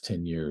last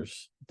 10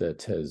 years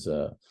that has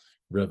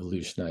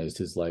revolutionized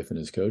his life and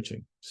his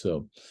coaching.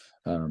 So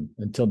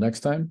until next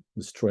time,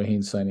 this is Troy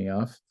Haynes signing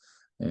off,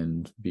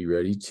 and be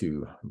ready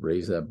to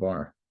raise that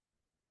bar.